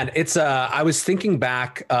 Man, it's I was thinking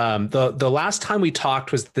back, the last time we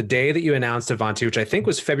talked was the day that you announced Avanti, which I think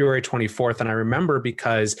was February 24th. And I remember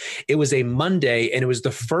because it was a Monday and it was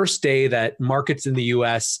the first day that markets in the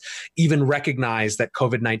US even recognized that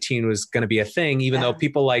COVID-19 was going to be a thing, even though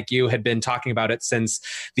people like you had been talking about it since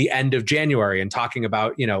the end of January and talking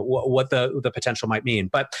about, you know, what the potential might mean.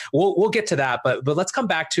 But we'll get to that. But let's come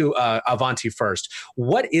back to Avanti first.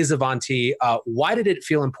 What is Avanti? Why did it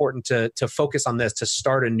feel important to focus on this, to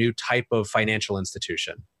start a new type of financial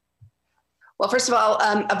institution? Well, first of all,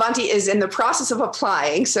 Avanti is in the process of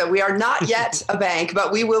applying. So we are not yet a bank,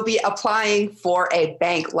 but we will be applying for a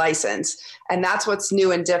bank license. And that's what's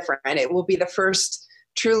new and different. It will be the first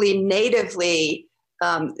truly natively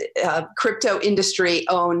crypto industry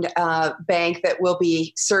owned bank that will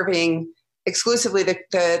be serving exclusively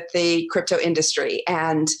the crypto industry.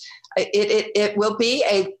 And it will be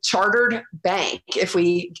a chartered bank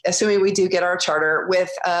assuming we do get our charter, with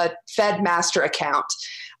a Fed master account.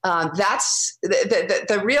 That's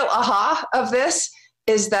the real aha of this,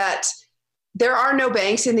 is that there are no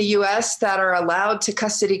banks in the US that are allowed to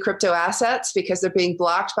custody crypto assets because they're being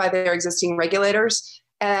blocked by their existing regulators.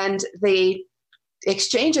 And the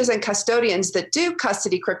exchanges and custodians that do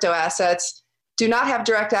custody crypto assets do not have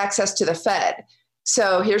direct access to the Fed.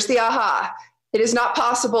 So here's the aha. It is not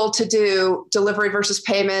possible to do delivery versus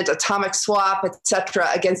payment, atomic swap, et cetera,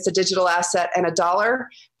 against a digital asset and a dollar,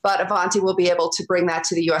 but Avanti will be able to bring that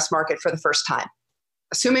to the US market for the first time,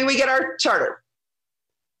 assuming we get our charter.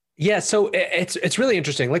 Yeah, so it's really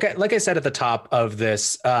interesting. Like I said at the top of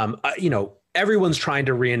this, everyone's trying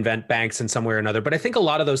to reinvent banks in some way or another, but I think a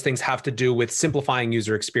lot of those things have to do with simplifying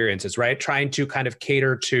user experiences, right? Trying to kind of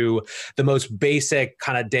cater to the most basic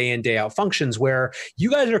kind of day in, day out functions, where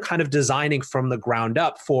you guys are kind of designing from the ground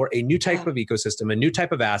up for a new type of ecosystem, a new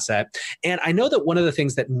type of asset. And I know that one of the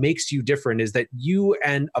things that makes you different is that you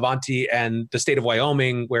and Avanti and the state of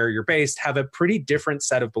Wyoming, where you're based, have a pretty different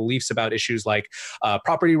set of beliefs about issues like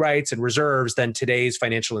property rights and reserves than today's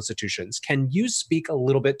financial institutions. Can you speak a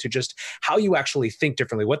little bit to just how you actually think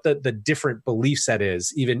differently, what the different belief set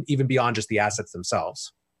is, even beyond just the assets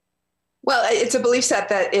themselves? Well, it's a belief set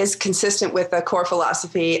that is consistent with the core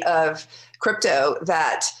philosophy of crypto,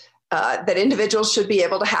 that individuals should be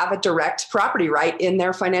able to have a direct property right in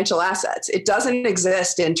their financial assets. It doesn't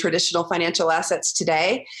exist in traditional financial assets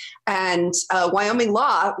today. And Wyoming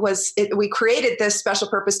law we created this special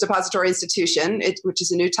purpose depository institution, which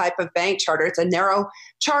is a new type of bank charter. It's a narrow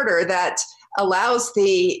charter that allows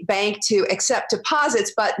the bank to accept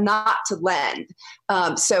deposits, but not to lend.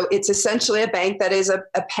 So it's essentially a bank that is a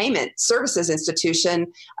payment services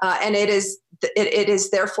institution, and it is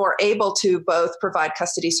therefore able to both provide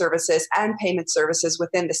custody services and payment services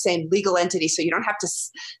within the same legal entity. So you don't have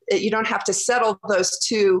to settle the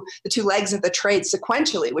two legs of the trade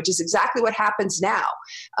sequentially, which is exactly what happens now.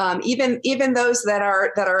 Even those that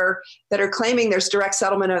are claiming there's direct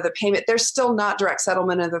settlement of the payment, there's still not direct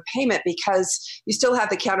settlement of the payment, because you still have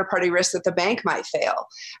the counterparty risk that the bank might fail.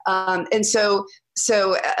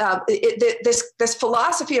 This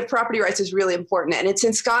philosophy of property rights is really important, and it's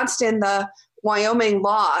ensconced in the Wyoming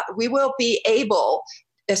law. We will be able,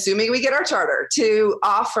 assuming we get our charter, to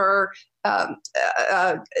offer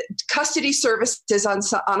custody services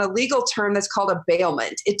on a legal term that's called a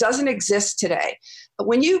bailment. It doesn't exist today. But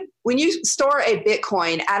when you store a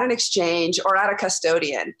Bitcoin at an exchange or at a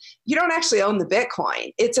custodian, you don't actually own the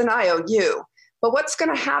Bitcoin. It's an IOU. But what's going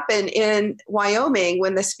to happen in Wyoming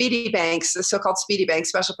when the speedy banks, the so-called speedy banks,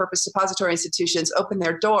 special purpose depository institutions, open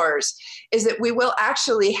their doors, is that we will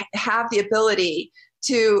actually have the ability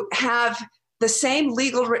to have the same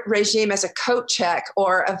legal regime as a coat check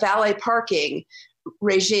or a valet parking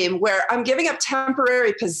regime, where I'm giving up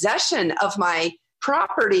temporary possession of my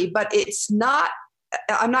property, but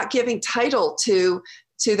I'm not giving title to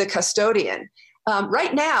the custodian.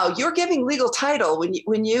 Right now, you're giving legal title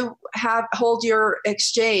when you hold your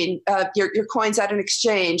exchange, your coins at an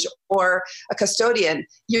exchange or a custodian.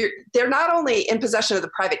 They're not only in possession of the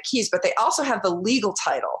private keys, but they also have the legal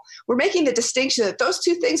title. We're making the distinction that those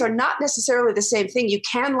two things are not necessarily the same thing. You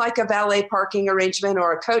can, like a valet parking arrangement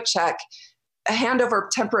or a coat check, hand over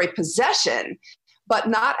temporary possession, but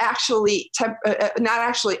not actually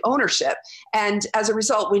ownership. And as a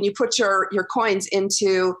result, when you put your coins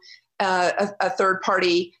into a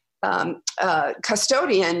third-party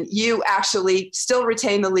custodian, you actually still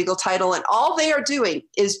retain the legal title, and all they are doing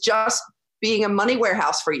is just being a money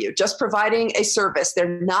warehouse for you, just providing a service.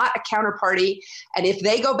 They're not a counterparty, and if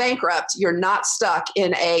they go bankrupt, you're not stuck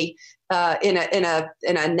in a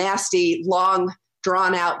nasty, long,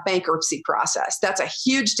 drawn-out bankruptcy process. That's a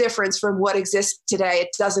huge difference from what exists today. It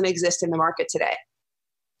doesn't exist in the market today.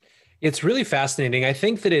 It's really fascinating. I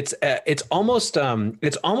think that it's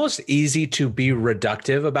almost easy to be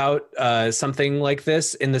reductive about something like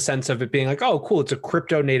this, in the sense of it being like, oh, cool, it's a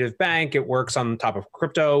crypto native bank. It works on top of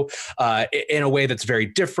crypto in a way that's very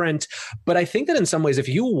different. But I think that in some ways, if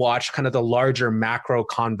you watch kind of the larger macro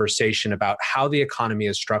conversation about how the economy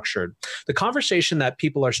is structured, the conversation that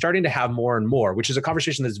people are starting to have more and more, which is a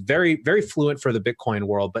conversation that's very, very fluent for the Bitcoin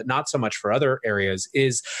world, but not so much for other areas,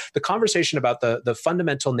 is the conversation about the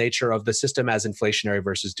fundamental nature of the system as inflationary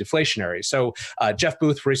versus deflationary. So Jeff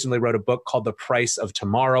Booth recently wrote a book called The Price of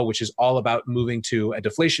Tomorrow, which is all about moving to a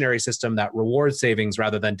deflationary system that rewards savings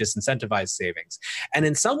rather than disincentivized savings. And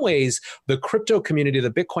in some ways, the crypto community, the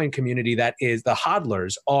Bitcoin community, that is the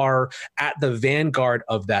hodlers, are at the vanguard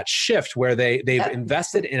of that shift, where they've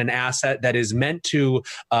invested in an asset that is meant to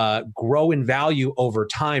grow in value over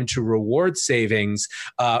time to reward savings,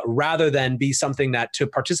 rather than be something that, to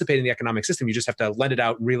participate in the economic system, you just have to lend it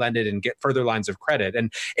out and relend it and get further lines of credit.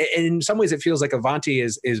 And in some ways, it feels like Avanti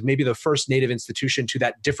is maybe the first native institution to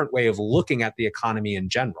that different way of looking at the economy in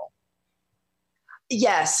general.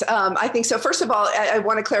 Yes, I think so. First of all, I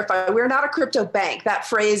want to clarify, we're not a crypto bank. That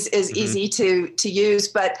phrase is easy to use,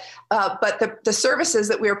 but the services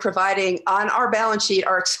that we are providing on our balance sheet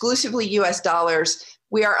are exclusively US dollars.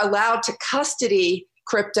 We are allowed to custody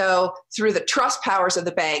crypto through the trust powers of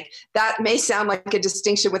the bank. That may sound like a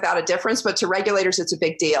distinction without a difference, but to regulators, it's a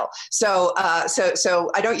big deal. So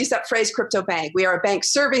I don't use that phrase crypto bank. We are a bank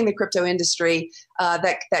serving the crypto industry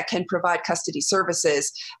that can provide custody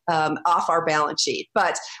services off our balance sheet.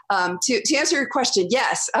 But to answer your question,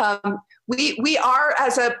 yes, we are,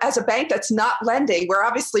 as a bank that's not lending, we're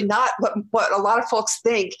obviously not what a lot of folks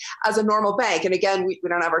think as a normal bank. And again, we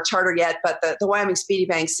don't have our charter yet, but the Wyoming Speedy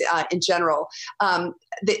Banks in general,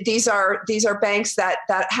 these are banks that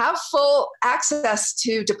have full access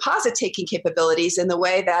to deposit taking capabilities in the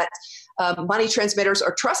way that money transmitters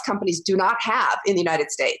or trust companies do not have in the United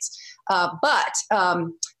States. But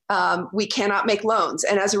we cannot make loans.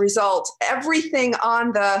 And as a result, everything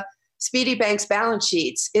on the Speedy Bank's balance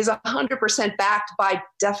sheets is 100% backed by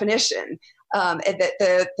definition.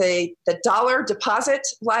 The dollar deposit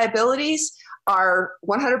liabilities are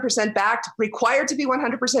 100% backed, required to be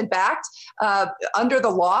 100% backed under the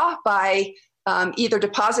law by either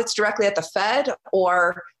deposits directly at the Fed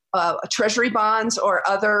or treasury bonds or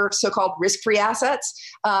other so-called risk-free assets.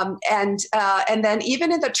 And then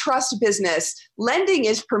even in the trust business, lending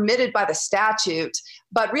is permitted by the statute,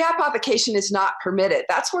 but rehypothecation is not permitted.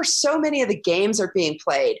 That's where so many of the games are being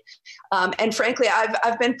played. And frankly,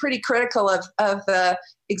 I've been pretty critical of the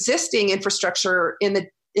existing infrastructure in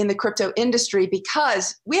the crypto industry,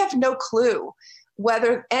 because we have no clue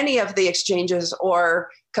whether any of the exchanges or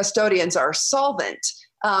custodians are solvent.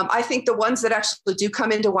 I think the ones that actually do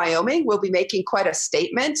come into Wyoming will be making quite a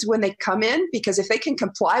statement when they come in, because if they can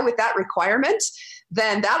comply with that requirement,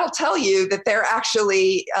 then that'll tell you that they're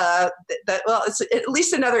actually, it's at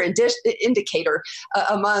least another indicator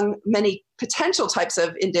among many potential types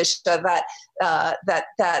of indicia that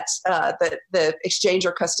the exchange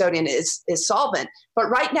or custodian is solvent.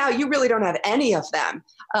 But right now, you really don't have any of them.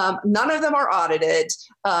 None of them are audited.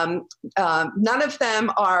 None of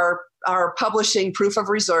them are are publishing proof of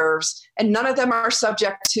reserves, and none of them are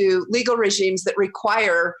subject to legal regimes that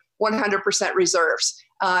require 100% reserves.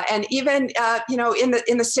 And even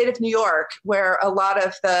in the state of New York, where a lot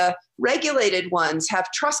of the regulated ones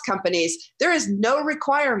have trust companies, there is no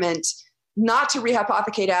requirement not to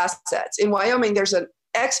rehypothecate assets. In Wyoming, there's an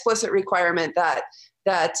explicit requirement that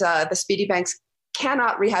the speedy banks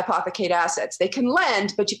cannot rehypothecate assets. They can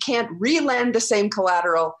lend, but you can't re-lend the same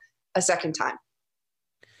collateral a second time.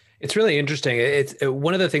 It's really interesting. It's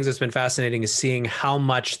one of the things that's been fascinating is seeing how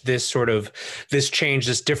much this change,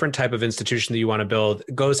 this different type of institution that you want to build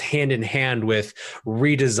goes hand in hand with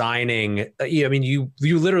redesigning. I mean, you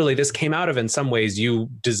literally, this came out of, in some ways, you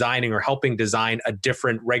designing or helping design a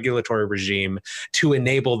different regulatory regime to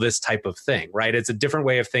enable this type of thing, right? It's a different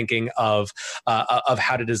way of thinking of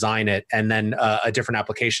how to design it, and then a different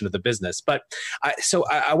application of the business. But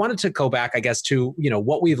I wanted to go back, I guess, to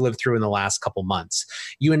what we've lived through in the last couple months.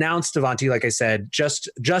 You announced, Avanti, like I said, just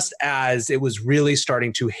as it was really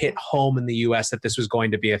starting to hit home in the U.S. that this was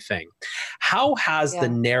going to be a thing. How has the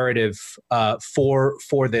narrative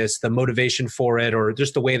for this, the motivation for it, or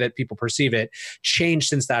just the way that people perceive it, changed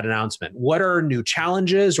since that announcement? What are new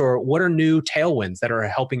challenges, or what are new tailwinds that are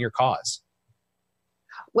helping your cause?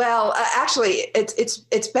 Well, actually,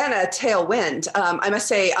 it's been a tailwind. I must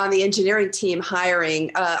say, on the engineering team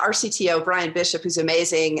hiring, our CTO, Brian Bishop, who's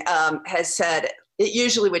amazing, has said it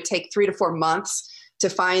usually would take 3 to 4 months to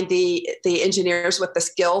find the engineers with the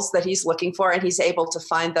skills that he's looking for, and he's able to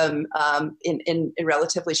find them in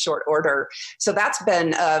relatively short order. So that's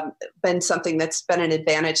been something that's been an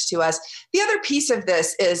advantage to us. The other piece of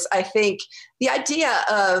this is, I think, the idea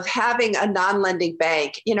of having a non-lending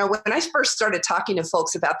bank. When I first started talking to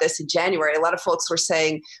folks about this in January, a lot of folks were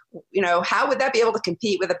saying, how would that be able to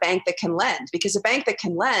compete with a bank that can lend? Because a bank that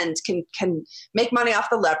can lend can make money off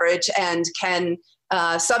the leverage and can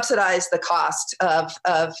subsidize the cost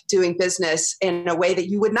of doing business in a way that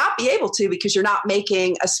you would not be able to, because you're not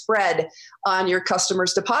making a spread on your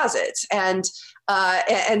customers' deposits. And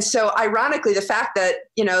so ironically, the fact that,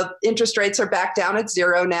 interest rates are back down at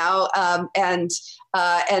zero now, and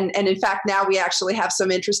in fact, now we actually have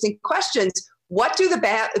some interesting questions. What do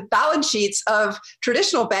the balance sheets of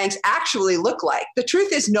traditional banks actually look like? The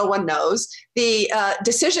truth is, no one knows. The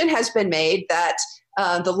decision has been made that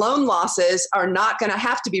the loan losses are not going to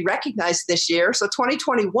have to be recognized this year. So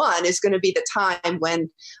 2021 is going to be the time when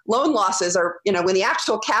loan losses are, when the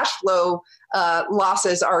actual cash flow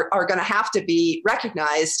losses are going to have to be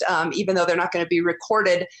recognized, even though they're not going to be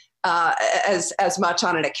recorded as much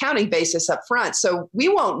on an accounting basis up front. So we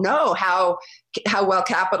won't know how well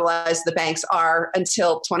capitalized the banks are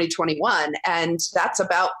until 2021. And that's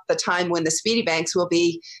about the time when the speedy banks will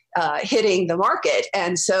be hitting the market.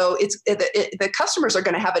 And so the customers are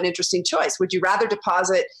going to have an interesting choice. Would you rather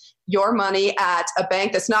deposit your money at a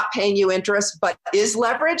bank that's not paying you interest but is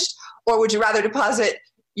leveraged? Or would you rather deposit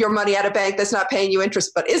your money at a bank that's not paying you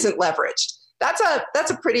interest but isn't leveraged? That's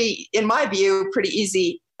a pretty, in my view, pretty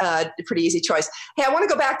easy choice. Hey, I want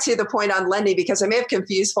to go back to the point on lending, because I may have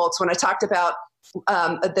confused folks when I talked about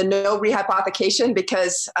the no rehypothecation,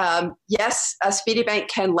 because yes, a speedy bank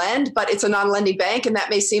can lend, but it's a non-lending bank, and that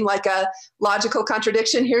may seem like a logical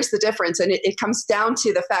contradiction. Here's the difference, and it comes down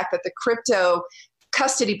to the fact that the crypto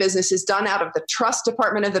custody business is done out of the trust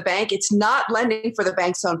department of the bank. It's not lending for the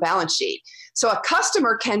bank's own balance sheet. So a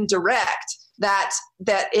customer can direct that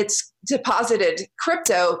it's deposited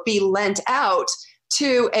crypto be lent out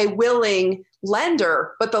to a willing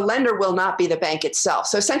lender, but the lender will not be the bank itself.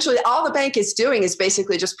 So essentially, all the bank is doing is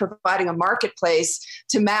basically just providing a marketplace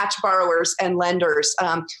to match borrowers and lenders.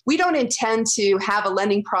 We don't intend to have a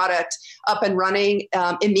lending product up and running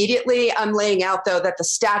immediately. I'm laying out, though, that the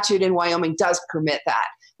statute in Wyoming does permit that.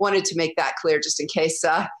 Wanted to make that clear just in case.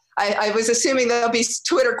 I was assuming there'll be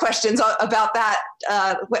Twitter questions about that.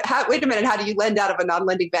 Wait a minute, how do you lend out of a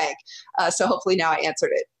non-lending bank? So hopefully now I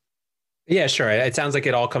answered it. Yeah, sure. It sounds like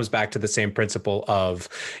it all comes back to the same principle of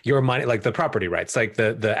your money, like the property rights, like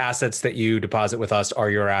the assets that you deposit with us are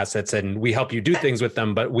your assets, and we help you do things with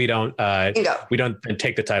them, but we don't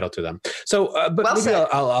take the title to them. So, but well maybe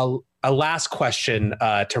I'll a last question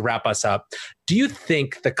to wrap us up. Do you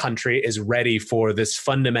think the country is ready for this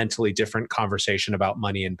fundamentally different conversation about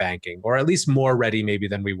money and banking, or at least more ready maybe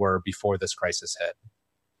than we were before this crisis hit?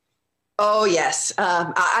 Oh, yes.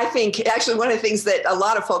 I think actually one of the things that a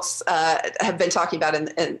lot of folks have been talking about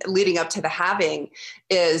and leading up to the halving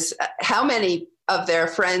is how many of their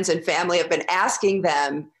friends and family have been asking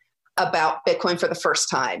them, about Bitcoin for the first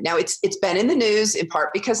time. Now it's been in the news in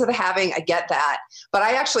part because of the halving. I get that, but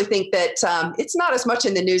I actually think that it's not as much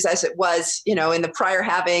in the news as it was, in the prior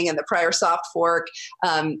halving and the prior soft fork,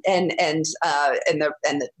 and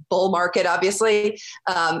the bull market. Obviously,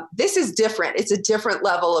 this is different. It's a different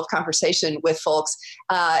level of conversation with folks,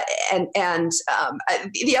 and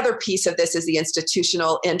the other piece of this is the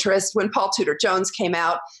institutional interest. When Paul Tudor Jones came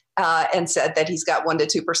out and said that he's got 1%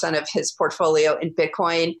 to 2% of his portfolio in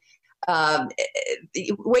Bitcoin.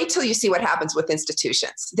 Wait till you see what happens with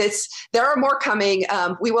institutions. There are more coming.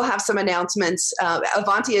 We will have some announcements.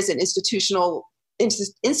 Avanti is an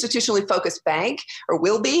institutionally focused bank, or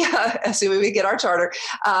will be, assuming we get our charter.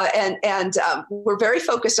 And we're very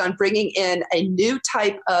focused on bringing in a new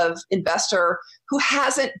type of investor who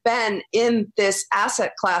hasn't been in this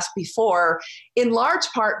asset class before, in large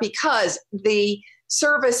part because the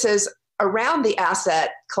services around the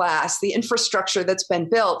asset class, the infrastructure that's been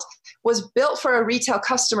built, was built for a retail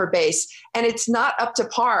customer base, and it's not up to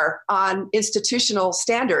par on institutional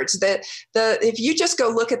standards. If you just go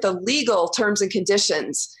look at the legal terms and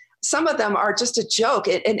conditions, some of them are just a joke.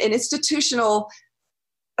 And institutional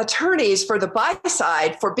attorneys for the buy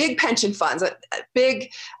side, for big pension funds, big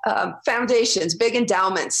foundations, big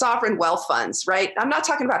endowments, sovereign wealth funds, right? I'm not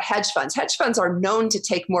talking about hedge funds. Hedge funds are known to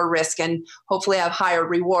take more risk and hopefully have higher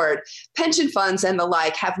reward. Pension funds and the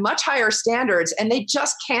like have much higher standards, and they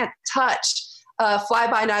just can't touch a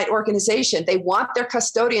fly-by-night organization. They want their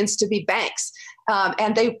custodians to be banks,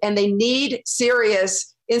 and they need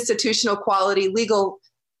serious institutional quality legal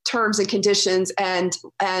terms and conditions and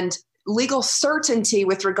legal certainty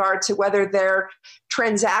with regard to whether their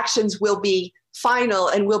transactions will be final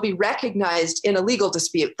and will be recognized in a legal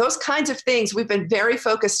dispute. Those kinds of things we've been very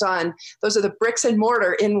focused on. Those are the bricks and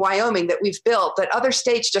mortar in Wyoming that we've built that other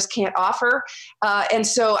states just can't offer. And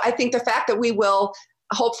so I think the fact that we will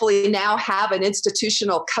hopefully now have an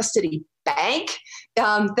institutional custody bank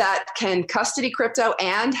that can custody crypto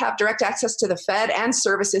and have direct access to the Fed and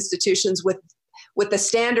service institutions with the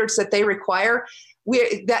standards that they require,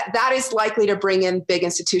 that is likely to bring in big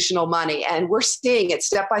institutional money. And we're seeing it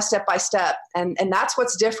step by step by step. And that's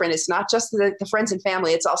what's different. It's not just the friends and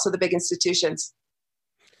family, it's also the big institutions.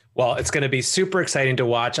 Well, it's going to be super exciting to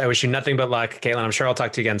watch. I wish you nothing but luck, Caitlin. I'm sure I'll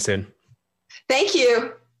talk to you again soon. Thank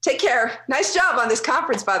you. Take care. Nice job on this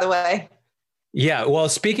conference, by the way. Yeah, well,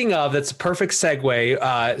 speaking of, that's a perfect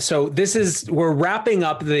segue. So we're wrapping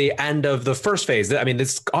up the end of the first phase. I mean,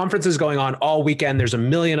 this conference is going on all weekend. There's a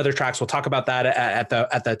million other tracks. We'll talk about that at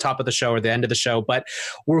the top of the show or the end of the show. But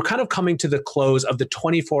we're kind of coming to the close of the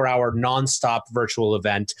 24-hour nonstop virtual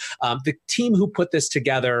event. The team who put this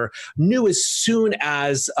together knew as soon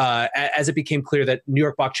as it became clear that New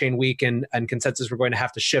York Blockchain Week and Consensus were going to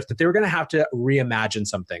have to shift, that they were going to have to reimagine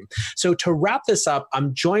something. So to wrap this up,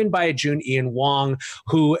 I'm joined by Jun Ian Wong,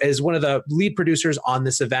 who is one of the lead producers on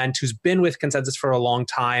this event, who's been with Consensus for a long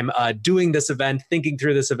time, doing this event, thinking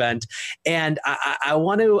through this event. And I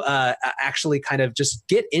want to actually kind of just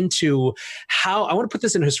get into how I want to put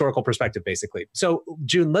this in a historical perspective, basically. So,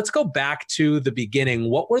 Jun, let's go back to the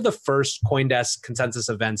beginning. What were the first CoinDesk Consensus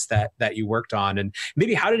events that you worked on? And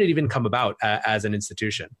maybe how did it even come about as an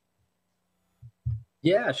institution?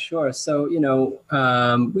 Yeah, sure. So,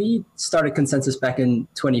 we started Consensus back in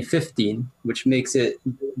 2015, which makes it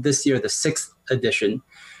this year the 6th edition.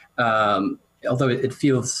 Although it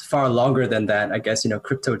feels far longer than that, I guess,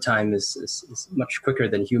 crypto time is much quicker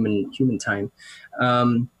than human time.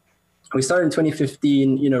 We started in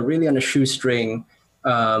 2015, really on a shoestring.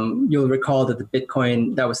 You'll recall that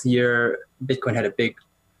that was the year Bitcoin had a big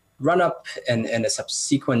run up and a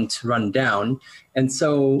subsequent run down. And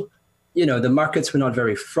so, the markets were not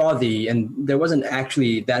very frothy, and there wasn't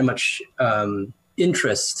actually that much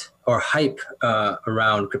interest or hype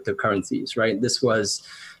around cryptocurrencies, right? This was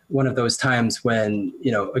one of those times when,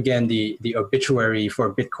 again, the obituary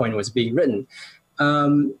for Bitcoin was being written.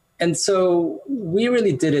 And so we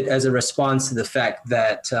really did it as a response to the fact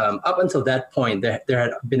that up until that point, there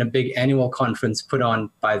had been a big annual conference put on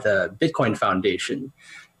by the Bitcoin Foundation.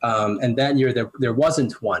 And that year, there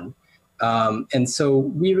wasn't one. And so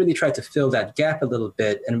we really tried to fill that gap a little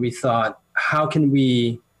bit. And we thought, how can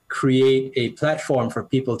we create a platform for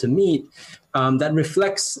people to meet that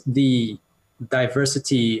reflects the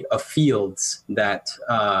diversity of fields that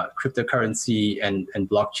cryptocurrency and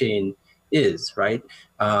blockchain is, right?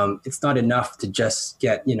 It's not enough to just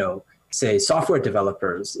get, say, software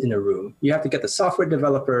developers in a room. You have to get the software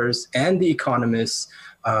developers and the economists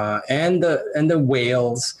and the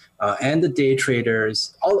whales and the day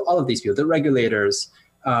traders, all of these people, the regulators,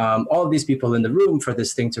 all of these people in the room for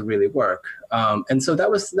this thing to really work. And so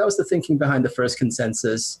that was the thinking behind the first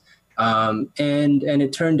Consensus. And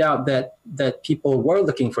it turned out that people were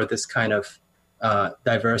looking for this kind of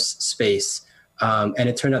diverse space. And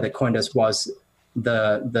it turned out that CoinDesk was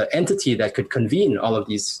the entity that could convene all of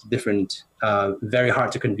these different, very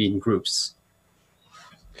hard to convene groups.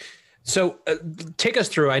 So take us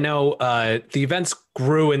through. I know the events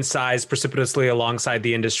grew in size precipitously alongside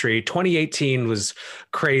the industry. 2018 was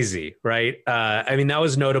crazy, right? I mean, that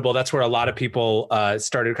was notable. That's where a lot of people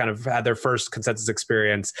started kind of had their first consensus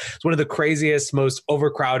experience. It's one of the craziest, most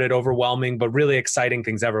overcrowded, overwhelming, but really exciting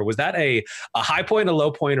things ever. Was that a high point, a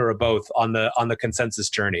low point, or a both on the consensus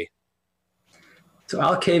journey? So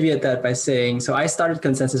I'll caveat that by saying, so I started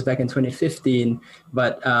Consensus back in 2015,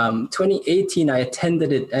 but 2018, I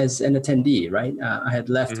attended it as an attendee, right? I had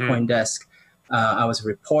left CoinDesk. I was a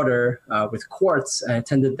reporter with Quartz. I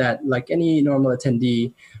attended that like any normal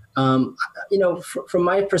attendee. From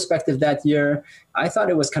my perspective that year, I thought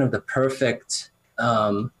it was kind of the perfect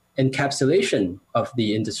encapsulation of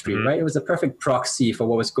the industry, right? It was a perfect proxy for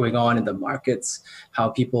what was going on in the markets, how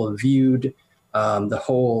people viewed the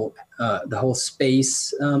whole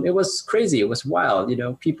space. It was crazy. It was wild.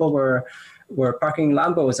 People were parking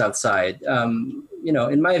Lambos outside.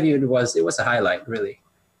 In my view, it was a highlight, really.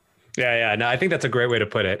 Yeah. No, I think that's a great way to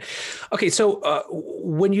put it. Okay, so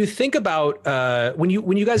when you think about when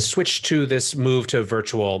you guys switched to this move to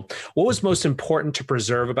virtual, what was most important to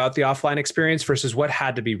preserve about the offline experience versus what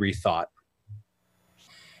had to be rethought?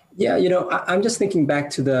 Yeah, I'm just thinking back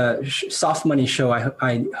to the Soft Money show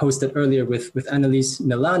I hosted earlier with Annalise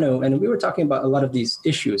Milano, and we were talking about a lot of these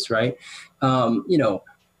issues, right?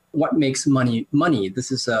 What makes money money?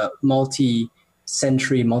 This is a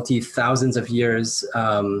multi-century, multi-thousands of years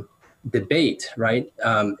debate, right?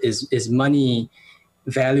 Is money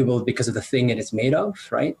valuable because of the thing it is made of,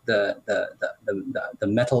 right? The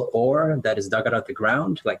metal ore that is dug out of the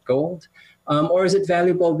ground, like gold, or is it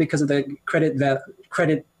valuable because of the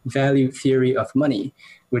credit value theory of money,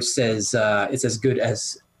 which says it's as good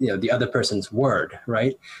as the other person's word,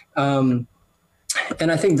 right? And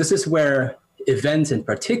I think this is where events in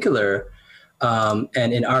particular, and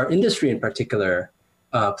in our industry in particular,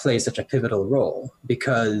 play such a pivotal role,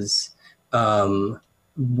 because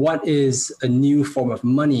what is a new form of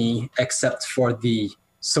money except for the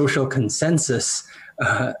social consensus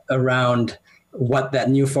around what that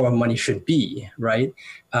new form of money should be, right?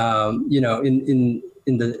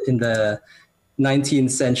 In the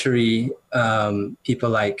 19th century, people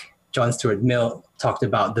like John Stuart Mill talked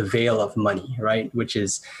about the veil of money, right? Which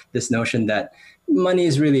is this notion that money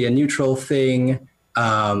is really a neutral thing,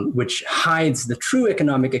 which hides the true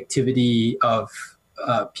economic activity of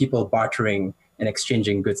people bartering and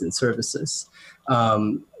exchanging goods and services.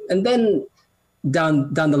 And then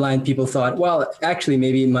down the line, people thought, well, actually,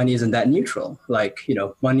 maybe money isn't that neutral. Like,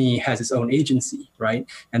 money has its own agency, right?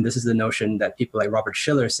 And this is the notion that people like Robert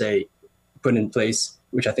Shiller put in place,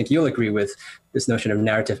 which I think you'll agree with, this notion of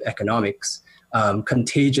narrative economics.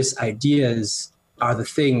 Contagious ideas are the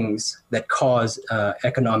things that cause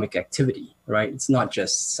economic activity, right? It's not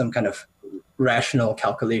just some kind of rational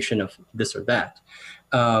calculation of this or that.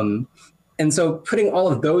 And so putting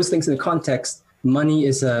all of those things in context, money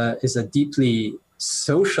is a deeply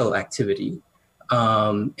social activity,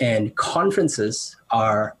 and conferences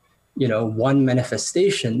are, one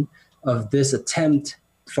manifestation of this attempt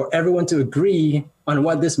for everyone to agree on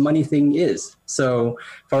what this money thing is. So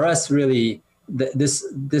for us, really, this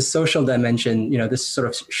social dimension, this sort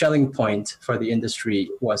of Schelling point for the industry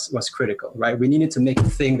was critical, right? We needed to make a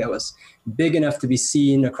thing that was big enough to be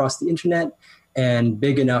seen across the internet and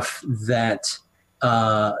big enough that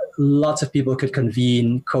lots of people could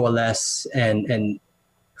convene, coalesce, and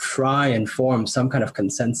try and form some kind of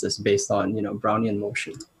consensus based on, Brownian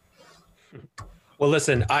motion. Well,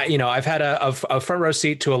 listen, I've had a front row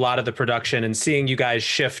seat to a lot of the production, and seeing you guys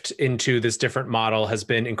shift into this different model has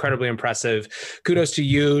been incredibly impressive. Kudos to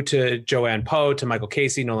you, to Joanne Poe, to Michael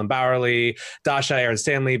Casey, Nolan Bowerly, Dasha, Aaron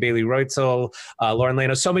Stanley, Bailey Reutzel, Lauren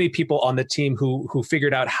Lano, so many people on the team who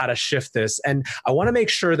figured out how to shift this. And I want to make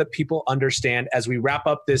sure that people understand, as we wrap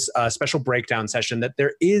up this special breakdown session, that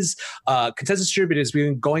there is Consensus Distributed has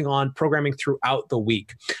been going on programming throughout the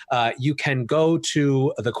week. You can go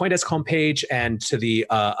to the CoinDesk homepage and to the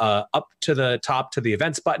up to the top to the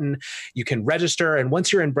events button. You can register, and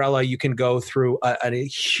once you're in Umbrella, you can go through a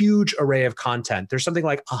huge array of content. There's something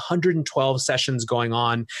like 112 sessions going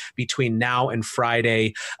on between now and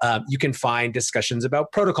Friday. You can find discussions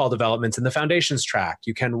about protocol developments in the foundations track.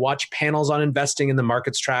 You can watch panels on investing in the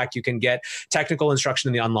markets track. You can get technical instruction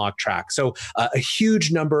in the unlock track. So a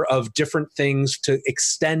huge number of different things to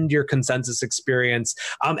extend your consensus experience.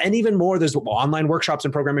 And even more, there's online workshops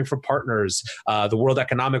and programming for partners. the World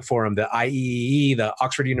Economic Forum, the IEEE, the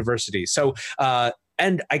Oxford University. So,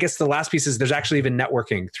 and I guess the last piece is there's actually even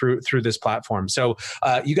networking through this platform. So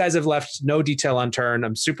you guys have left no detail unturned.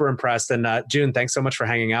 I'm super impressed. And June, thanks so much for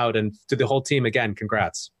hanging out. And to the whole team, again,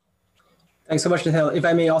 congrats. Thanks so much, Nahil. If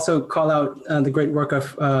I may also call out the great work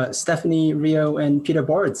of Stephanie, Rio, and Peter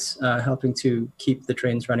Boards, helping to keep the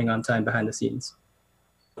trains running on time behind the scenes.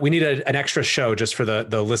 We need an extra show just for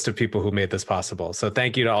the list of people who made this possible. So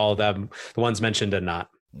thank you to all of them, the ones mentioned and not.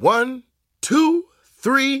 1, 2,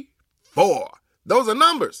 3, 4. Those are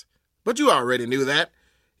numbers, but you already knew that.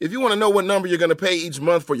 If you want to know what number you're going to pay each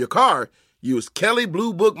month for your car, use Kelley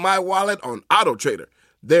Blue Book My Wallet on AutoTrader.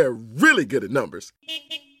 They're really good at numbers.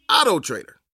 AutoTrader.